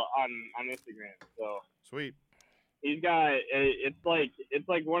profile on Instagram. So sweet. He's got it's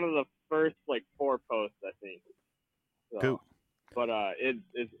like one of the first 4 posts, I think. So, cool. But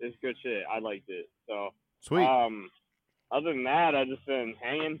it's good shit. I liked it. So sweet. Other than that, I've just been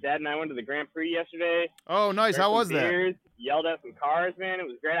hanging. Dad and I went to the Grand Prix yesterday. Oh, nice. How was that? Yelled at some cars, man. It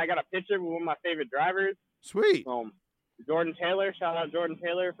was great. I got a picture with one of my favorite drivers. Sweet. Jordan Taylor. Shout out Jordan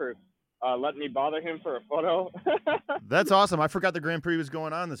Taylor for letting me bother him for a photo. That's awesome. I forgot the Grand Prix was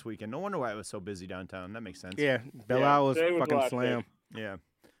going on this weekend. No wonder why it was so busy downtown. That makes sense. Yeah, Belle Isle was fucking slam. Yeah.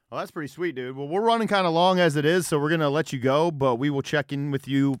 Well, that's pretty sweet, dude. Well, we're running kind of long as it is, so we're going to let you go, but we will check in with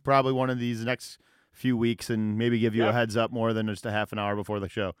you probably one of these next few weeks and maybe give you a heads up more than just a half an hour before the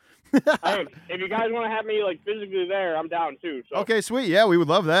show. Hey, if you guys want to have me physically there, I'm down too. So. Okay, sweet. Yeah, we would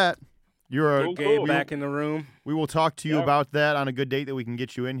love that. You're cool. Back in the room. We will talk to you about that on a good date that we can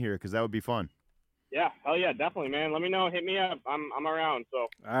get you in here because that would be fun. Yeah, hell yeah, definitely, man. Let me know. Hit me up. I'm around. So.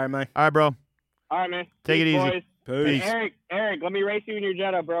 All right, man. All right, bro. All right, man. Take it easy. Boys. Peace. Hey, Eric, let me race you in your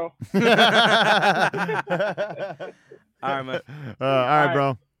Jetta, bro. All right, man. All right,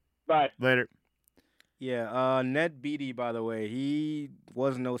 bro. Bye. Later. Yeah, Ned Beatty, by the way, he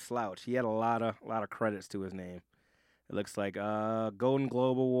was no slouch. He had a lot of credits to his name. It looks like Golden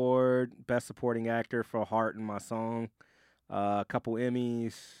Globe Award, Best Supporting Actor for Heart in My Song, a couple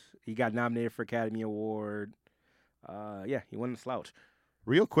Emmys. He got nominated for Academy Award. Yeah, he wasn't a slouch.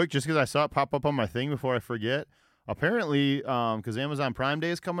 Real quick, just because I saw it pop up on my thing before I forget, apparently, because Amazon Prime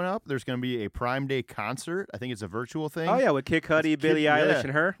Day is coming up, there's going to be a Prime Day concert. I think it's a virtual thing. Oh, yeah, with Kid Cudi, Billie Eilish,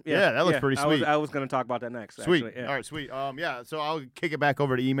 and her. Yeah, that looks pretty sweet. I was going to talk about that next. Sweet. Actually, yeah. All right, sweet. Yeah, so I'll kick it back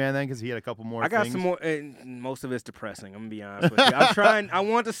over to E-Man then because he had a couple more I got things. some more, and most of it's depressing. I'm going to be honest with you. I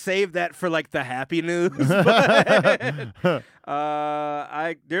want to save that for, like, the happy news. But,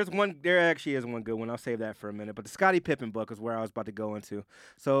 there actually is one good one. I'll save that for a minute. But the Scottie Pippen book is where I was about to go into.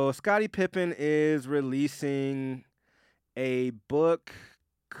 So Scottie Pippen is releasing a book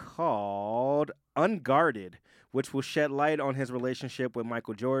called Unguarded, which will shed light on his relationship with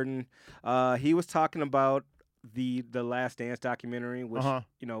Michael Jordan. He was talking about the Last Dance documentary, which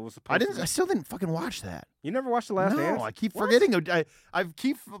was supposed I still didn't fucking watch that. You never watched The Last Dance? No, I keep forgetting. I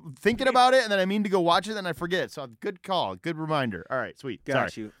keep thinking about it, and then I mean to go watch it, and I forget. So good call. Good reminder. All right, sweet.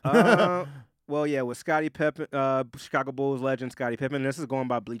 Got Sorry. you. Well, yeah, with Scottie Pippen, Chicago Bulls legend Scottie Pippen. This is going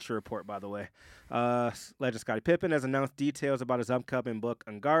by Bleacher Report, by the way. Legend Scottie Pippen has announced details about his upcoming book,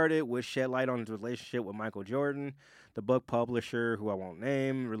 Unguarded, which shed light on his relationship with Michael Jordan. The book publisher, who I won't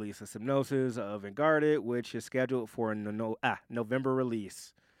name, released a synopsis of Unguarded, which is scheduled for a November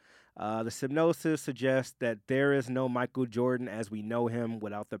release. The synopsis suggests that there is no Michael Jordan as we know him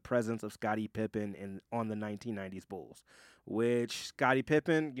without the presence of Scottie Pippen on the 1990s Bulls. Which Scottie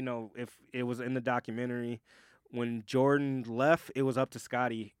Pippen, if it was in the documentary, when Jordan left, it was up to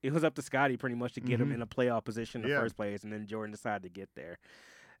Scottie. It was up to Scottie pretty much to get him in a playoff position in the first place, and then Jordan decided to get there.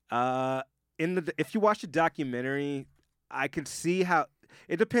 If you watch the documentary, I could see how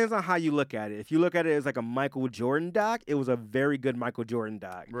it depends on how you look at it. If you look at it as like a Michael Jordan doc, it was a very good Michael Jordan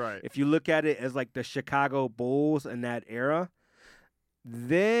doc. Right. If you look at it as like the Chicago Bulls in that era,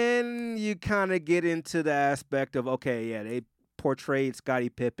 then you kind of get into the aspect of, okay, yeah, they portrayed Scottie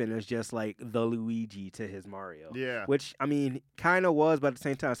Pippen as just like the Luigi to his Mario. Yeah. Which, I mean, kind of was, but at the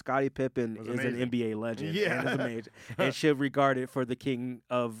same time, Scottie Pippen is amazing. an NBA legend. Yeah. And is amazing. And should regard it for the king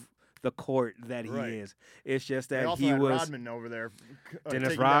of the court that he Right. is. It's just that They also he had was Rodman over there. Dennis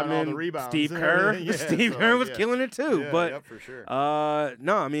taking down all the Rodman, rebounds. Steve Kerr. Yeah, Steve so, Kerr was yeah. killing it too. Yeah, but yep, for sure.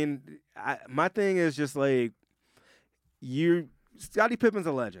 no, I mean, my thing is just like Scottie Pippen's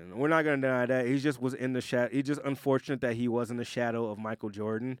a legend. We're not gonna deny that. He just was in the shadow. He's just unfortunate that he was in the shadow of Michael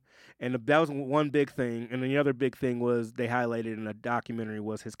Jordan, and that was one big thing. And the other big thing was they highlighted in a documentary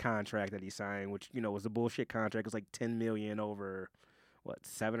was his contract that he signed, which was a bullshit contract. It was like $10 million over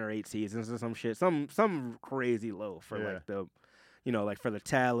 7 or 8 seasons or some shit, some crazy low for like the, like for the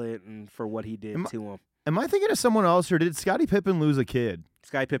talent and for what he did to him. Am I thinking of someone else, or did Scottie Pippen lose a kid?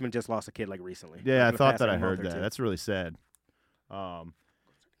 Scottie Pippen just lost a kid like recently. Yeah, I Like, in the thought past, that like, I a month heard or that. two. That's really sad.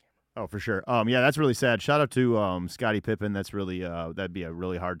 Oh, for sure. Yeah, that's really sad. Shout out to Scottie Pippen. That's really that'd be a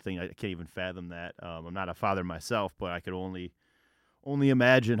really hard thing. I can't even fathom that. I'm not a father myself, but I could only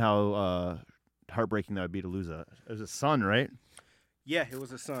imagine how heartbreaking that would be to lose a son, right? Yeah, it was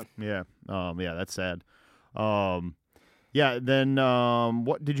his son. Yeah. Yeah, that's sad. Yeah, then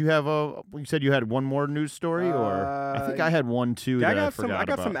what did you have? You said you had one more news story, or I think I had one too that I forgot I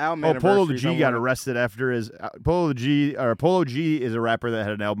got about. some album Polo the anniversaries G I got wanna- arrested after his Polo G is a rapper that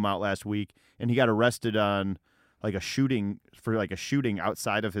had an album out last week, and he got arrested on like a shooting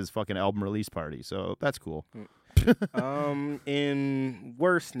outside of his fucking album release party. So that's cool. In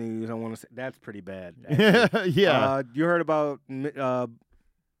worse news, I want to say that's pretty bad. Yeah. You heard about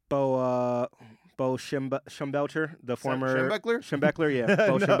Bo Schembechler, the former Schembechler? Schembechler, yeah,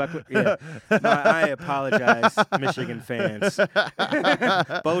 Bo Schembechler, yeah. I apologize, Michigan fans.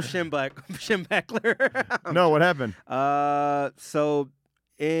 Bo Schembechler. No, what happened? So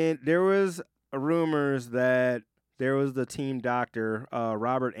there was rumors that there was the team doctor,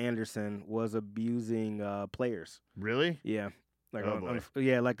 Robert Anderson, was abusing players. Really? Yeah. Like Oh, boy.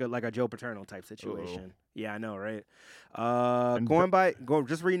 like a Joe Paterno type situation. Yeah, I know, right?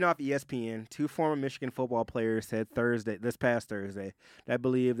 Just reading off ESPN, 2 former Michigan football players said this past Thursday, that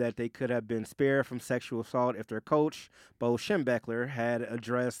believe that they could have been spared from sexual assault if their coach, Bo Schembechler, had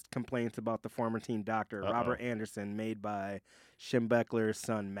addressed complaints about the former team doctor, Robert Anderson, made by Schembechler's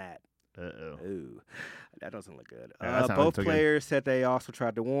son, Matt. Ooh, that doesn't look good. Yeah, Both players said they also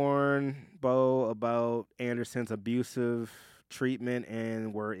tried to warn Bo about Anderson's abusive treatment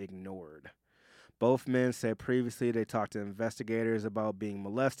and were ignored. Both men said previously they talked to investigators about being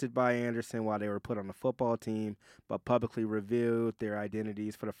molested by Anderson while they were put on the football team, but publicly revealed their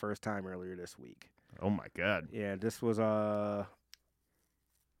identities for the first time earlier this week. Oh my God. Yeah, this was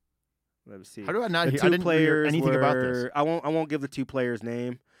let me see. How do I not The hear? two I didn't hear players anything about were- this. I won't give the two players'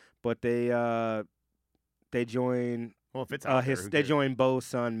 name, but they joined. Well, if it's out there, who they cares? joined Bo's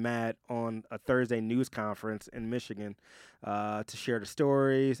son Matt on a Thursday news conference in Michigan to share the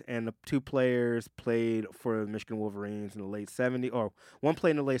stories. And the two players played for the Michigan Wolverines in the late 70s, or one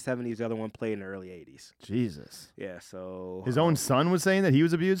played in the late 70s, the other one played in the early 80s. Jesus. Yeah, so His own son was saying that he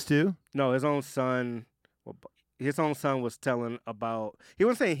was abused too? no, his own son. Well, his own son was telling about. He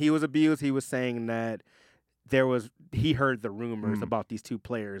wasn't saying he was abused. He was saying that he heard the rumors about these two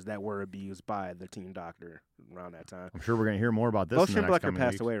players that were abused by the team doctor around that time. I'm sure we're going to hear more about this. Bo in the next Schembechler coming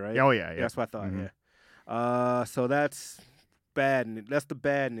passed weeks. away, right? Oh, yeah. That's what I thought, Mhm. yeah. So that's bad. That's the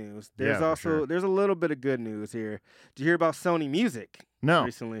bad news. There's Yeah, for also sure. there's a little bit of good news here. Did you hear about Sony Music? No.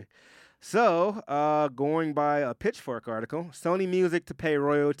 Recently. So, going by a Pitchfork article, Sony Music to pay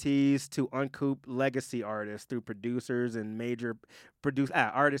royalties to uncoup legacy artists through producers and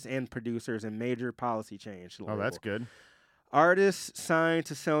artists and producers and major policy change. Oh, that's good. Artists signed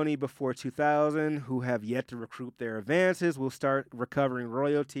to Sony before 2000 who have yet to recoup their advances will start recovering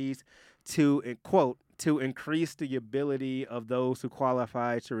royalties to, quote, to increase the ability of those who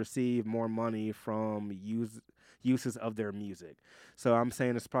qualify to receive more money from uses of their music. So I'm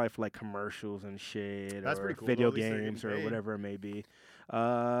saying it's probably for like commercials and shit, That's or pretty cool. video At least they're games, getting or paid. whatever it may be.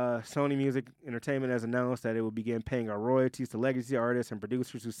 Sony Music Entertainment has announced that it will begin paying our royalties to legacy artists and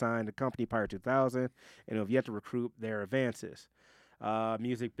producers who signed the company prior to 2000 and have yet to recoup their advances.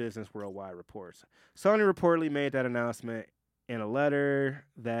 Music Business Worldwide reports. Sony reportedly made that announcement in a letter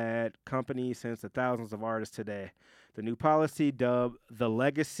that companies sends to thousands of artists today. The new policy, dubbed the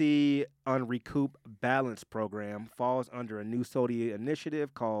Legacy Unrecoup Balance Program, falls under a new Sony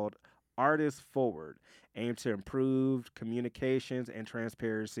initiative called Artists Forward, aimed to improve communications and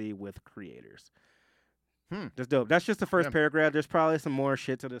transparency with creators. That's dope. That's just the first paragraph. There's probably some more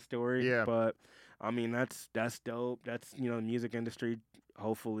shit to the story. Yeah. But I mean, that's dope. That's, the music industry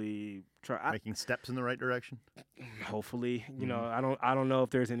hopefully making steps in the right direction. Hopefully, I don't know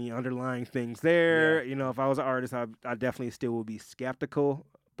if there's any underlying things there. If I was an artist, I definitely still would be skeptical.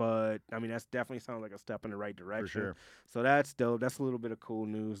 But I mean, that's definitely sounds like a step in the right direction. sure. So that's dope. That's a little bit of cool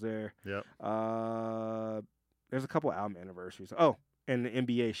news there. Yep. There's a couple album anniversaries. Oh, and the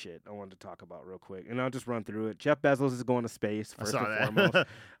NBA shit I wanted to talk about real quick, and I'll just run through it. Jeff Bezos is going to space first saw and that.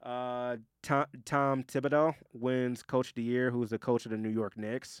 foremost. Tom Thibodeau wins Coach of the Year, who's the coach of the New York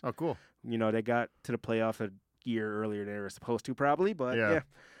Knicks. Oh, cool. They got to the playoffs a year earlier than they were supposed to, probably, but Yeah.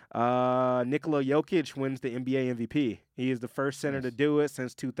 Nikola Jokic wins the NBA MVP. He is the first center to do it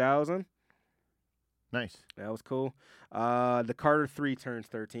since 2000. Nice. That was cool. The Carter 3 turns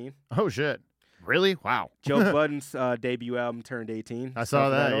 13. Oh, shit. Really? Wow. Joe Budden's debut album turned 18. I saw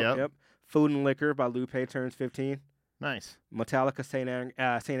that, Self-titled. yep. Food and Liquor by Lupe turns 15. Nice. Metallica Saint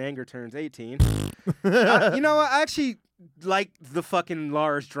Anger turns 18. I actually like the fucking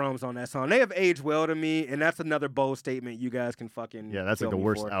Lars drums on that song. They have aged well to me, and that's another bold statement you guys can fucking Yeah, that's like kill the me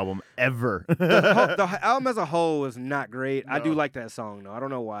worst for. album ever. The album as a whole is not great. I do No. like that song though. I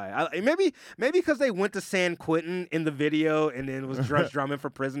don't know why. Maybe because they went to San Quentin in the video and then was drumming for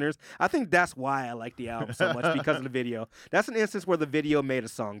Prisoners. I think that's why I like the album so much, because of the video. That's an instance where the video made a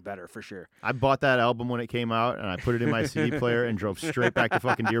song better for sure. I bought that album when it came out, and I put it in my CD player and drove straight back to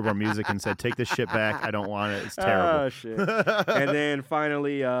fucking Dearborn Music and said, take this shit back. I don't want it. It's terrible. Oh, shit. And then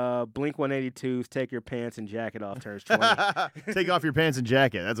finally, Blink-182's Take Your Pants and Jacket Off turns 20. Take off your pants and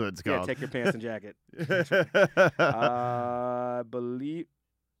jacket. That's what it's Yeah, called. take your pants and jacket. I believe.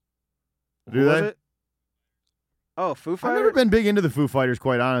 Do who was they? it? Oh, Foo I've Fighters? never been big into the Foo Fighters,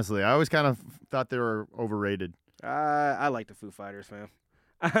 quite honestly. I always kind of thought they were overrated. I like the Foo Fighters, man.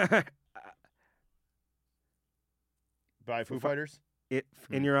 By Foo Fighters?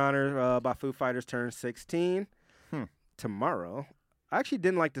 In Your Honor by Foo Fighters turns 16 tomorrow. I actually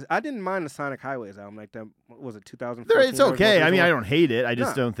didn't like this. I didn't mind the Sonic Highways album. Like that, what was it, 2014? It's okay. I mean, I don't hate it. I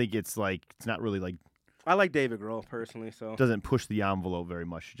just No. don't think it's like, it's not really like, I like David Grohl personally, so. doesn't push the envelope very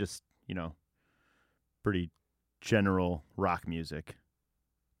much. Just, pretty general rock music.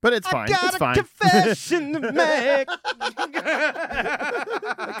 But it's fine. got It's a fine. confession to make.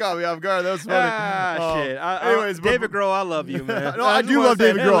 That caught me off guard. That was funny. Shit. Anyways, but- David Grohl, I love you, man. No, I just do wanna love say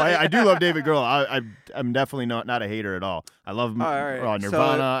David that. Grohl. I do love David Grohl. I'm definitely not a hater at all. I love All right.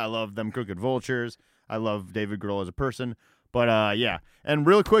 Nirvana. I love them Crooked Vultures. I love David Grohl as a person. But, yeah. And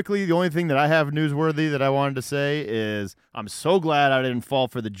real quickly, the only thing that I have newsworthy that I wanted to say is I'm so glad I didn't fall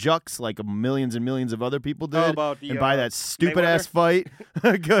for the jux like millions and millions of other people did and buy that stupid-ass fight.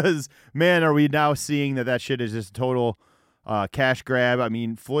 Because, man, are we now seeing that shit is just total cash grab. I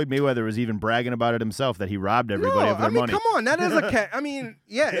mean, Floyd Mayweather was even bragging about it himself that he robbed everybody of their money. Come on. That is a cash. I mean,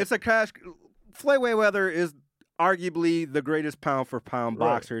 yeah, it's a cash. Floyd Mayweather is arguably the greatest pound-for-pound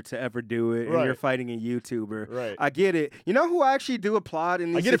boxer to ever do it, and you're fighting a YouTuber. Right. I get it. You know who I actually do applaud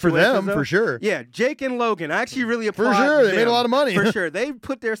in these I get it for them, though? for sure. Yeah, Jake and Logan. I actually really applaud For sure. They them. made a lot of money. For sure. They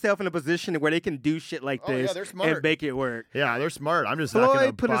put themselves in a position where they can do shit like this they're smart. and make it work. Yeah, they're smart. I'm just not going to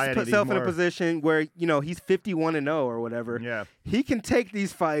Floyd put buy any of these himself in a more. position where, you know, he's 51-0 or whatever. Yeah. He can take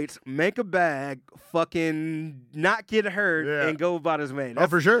these fights, make a bag, fucking not get hurt, and go about his way. Oh,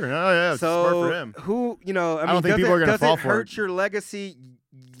 for sure. Oh, yeah. It's so smart for him. Who, you know, I mean, don't think people are gonna fall does it for hurt it. your legacy?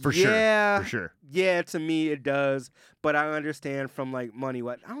 For sure. Yeah, For sure. Yeah, to me it does, but I understand from like money.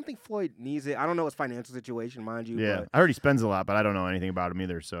 What I don't think Floyd needs it. I don't know his financial situation, mind you. Yeah, but I heard he spends a lot, but I don't know anything about him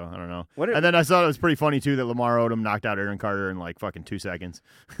either, so I don't know. What And then I saw it was pretty funny, too, that Lamar Odom knocked out Aaron Carter in like fucking 2 seconds.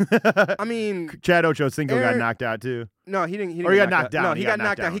 I mean, Chad Ochocinco got knocked out, too. No, he didn't. Or he got knocked out. No, he got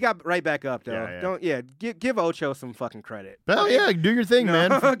knocked out. He got right back up though. Yeah. Don't give Ocho some fucking credit. Hell yeah, do your thing,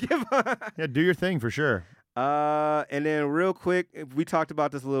 man. Give Yeah, do your thing for sure. And then real quick, we talked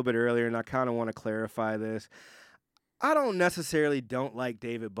about this a little bit earlier, and I kind of want to clarify this. I don't necessarily don't like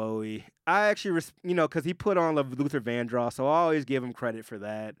David Bowie. I actually, because he put on Luther Vandross, so I always give him credit for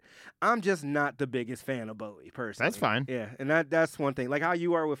that. I'm just not the biggest fan of Bowie, personally. That's fine. Yeah, and that's one thing. Like how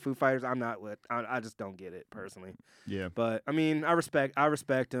you are with Foo Fighters, I'm not with. I just don't get it, personally. Yeah. But, I mean, I respect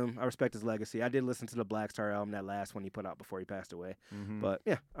him. I respect his legacy. I did listen to the Black Star album, that last one he put out before he passed away. Mhm. But,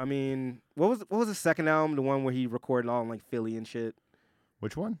 yeah, I mean, what was the second album, the one where he recorded all in, like, Philly and shit?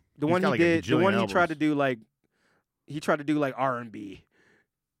 Which one? The He's one got, he like, a did, the gajillion one he albums. tried to do, like, R&B.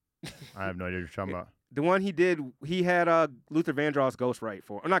 I have no idea what you're talking about. The one he did, he had Luther Vandross ghostwrite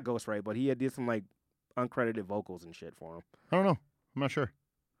for, or not ghostwrite, but he did some like uncredited vocals and shit for him. I don't know. I'm not sure.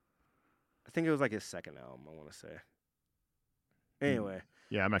 I think it was like his second album, I want to say. Anyway.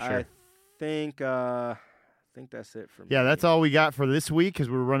 Yeah, I'm not sure. I think that's it for me. Yeah, that's all we got for this week because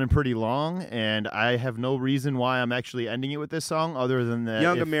we're running pretty long, and I have no reason why I'm actually ending it with this song other than that.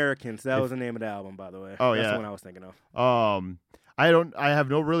 Young Americans. That was the name of the album, by the way. Oh, that's yeah. the one I was thinking of. I have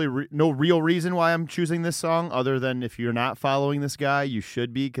no real reason why I'm choosing this song other than if you're not following this guy, you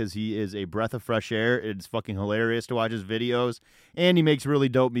should be because he is a breath of fresh air. It's fucking hilarious to watch his videos, and he makes really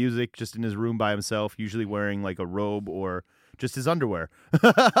dope music just in his room by himself, usually wearing like a robe or just his underwear.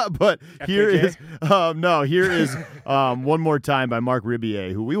 But here is One More Time by Mark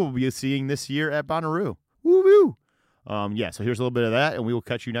Ribier, who we will be seeing this year at Bonnaroo. Woo woo. Yeah, so here's a little bit of that, and we will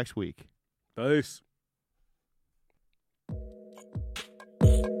catch you next week. Peace.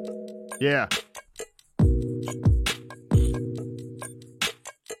 Yeah.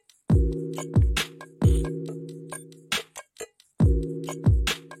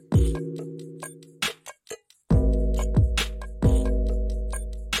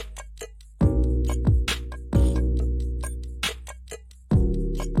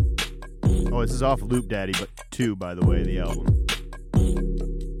 Oh, this is off Loop Daddy, but 2, by the way, the album.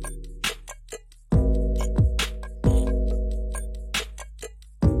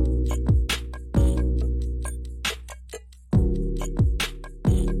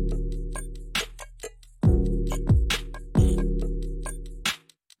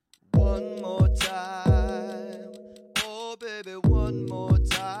 One more time, oh baby, one more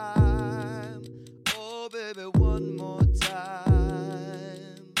time.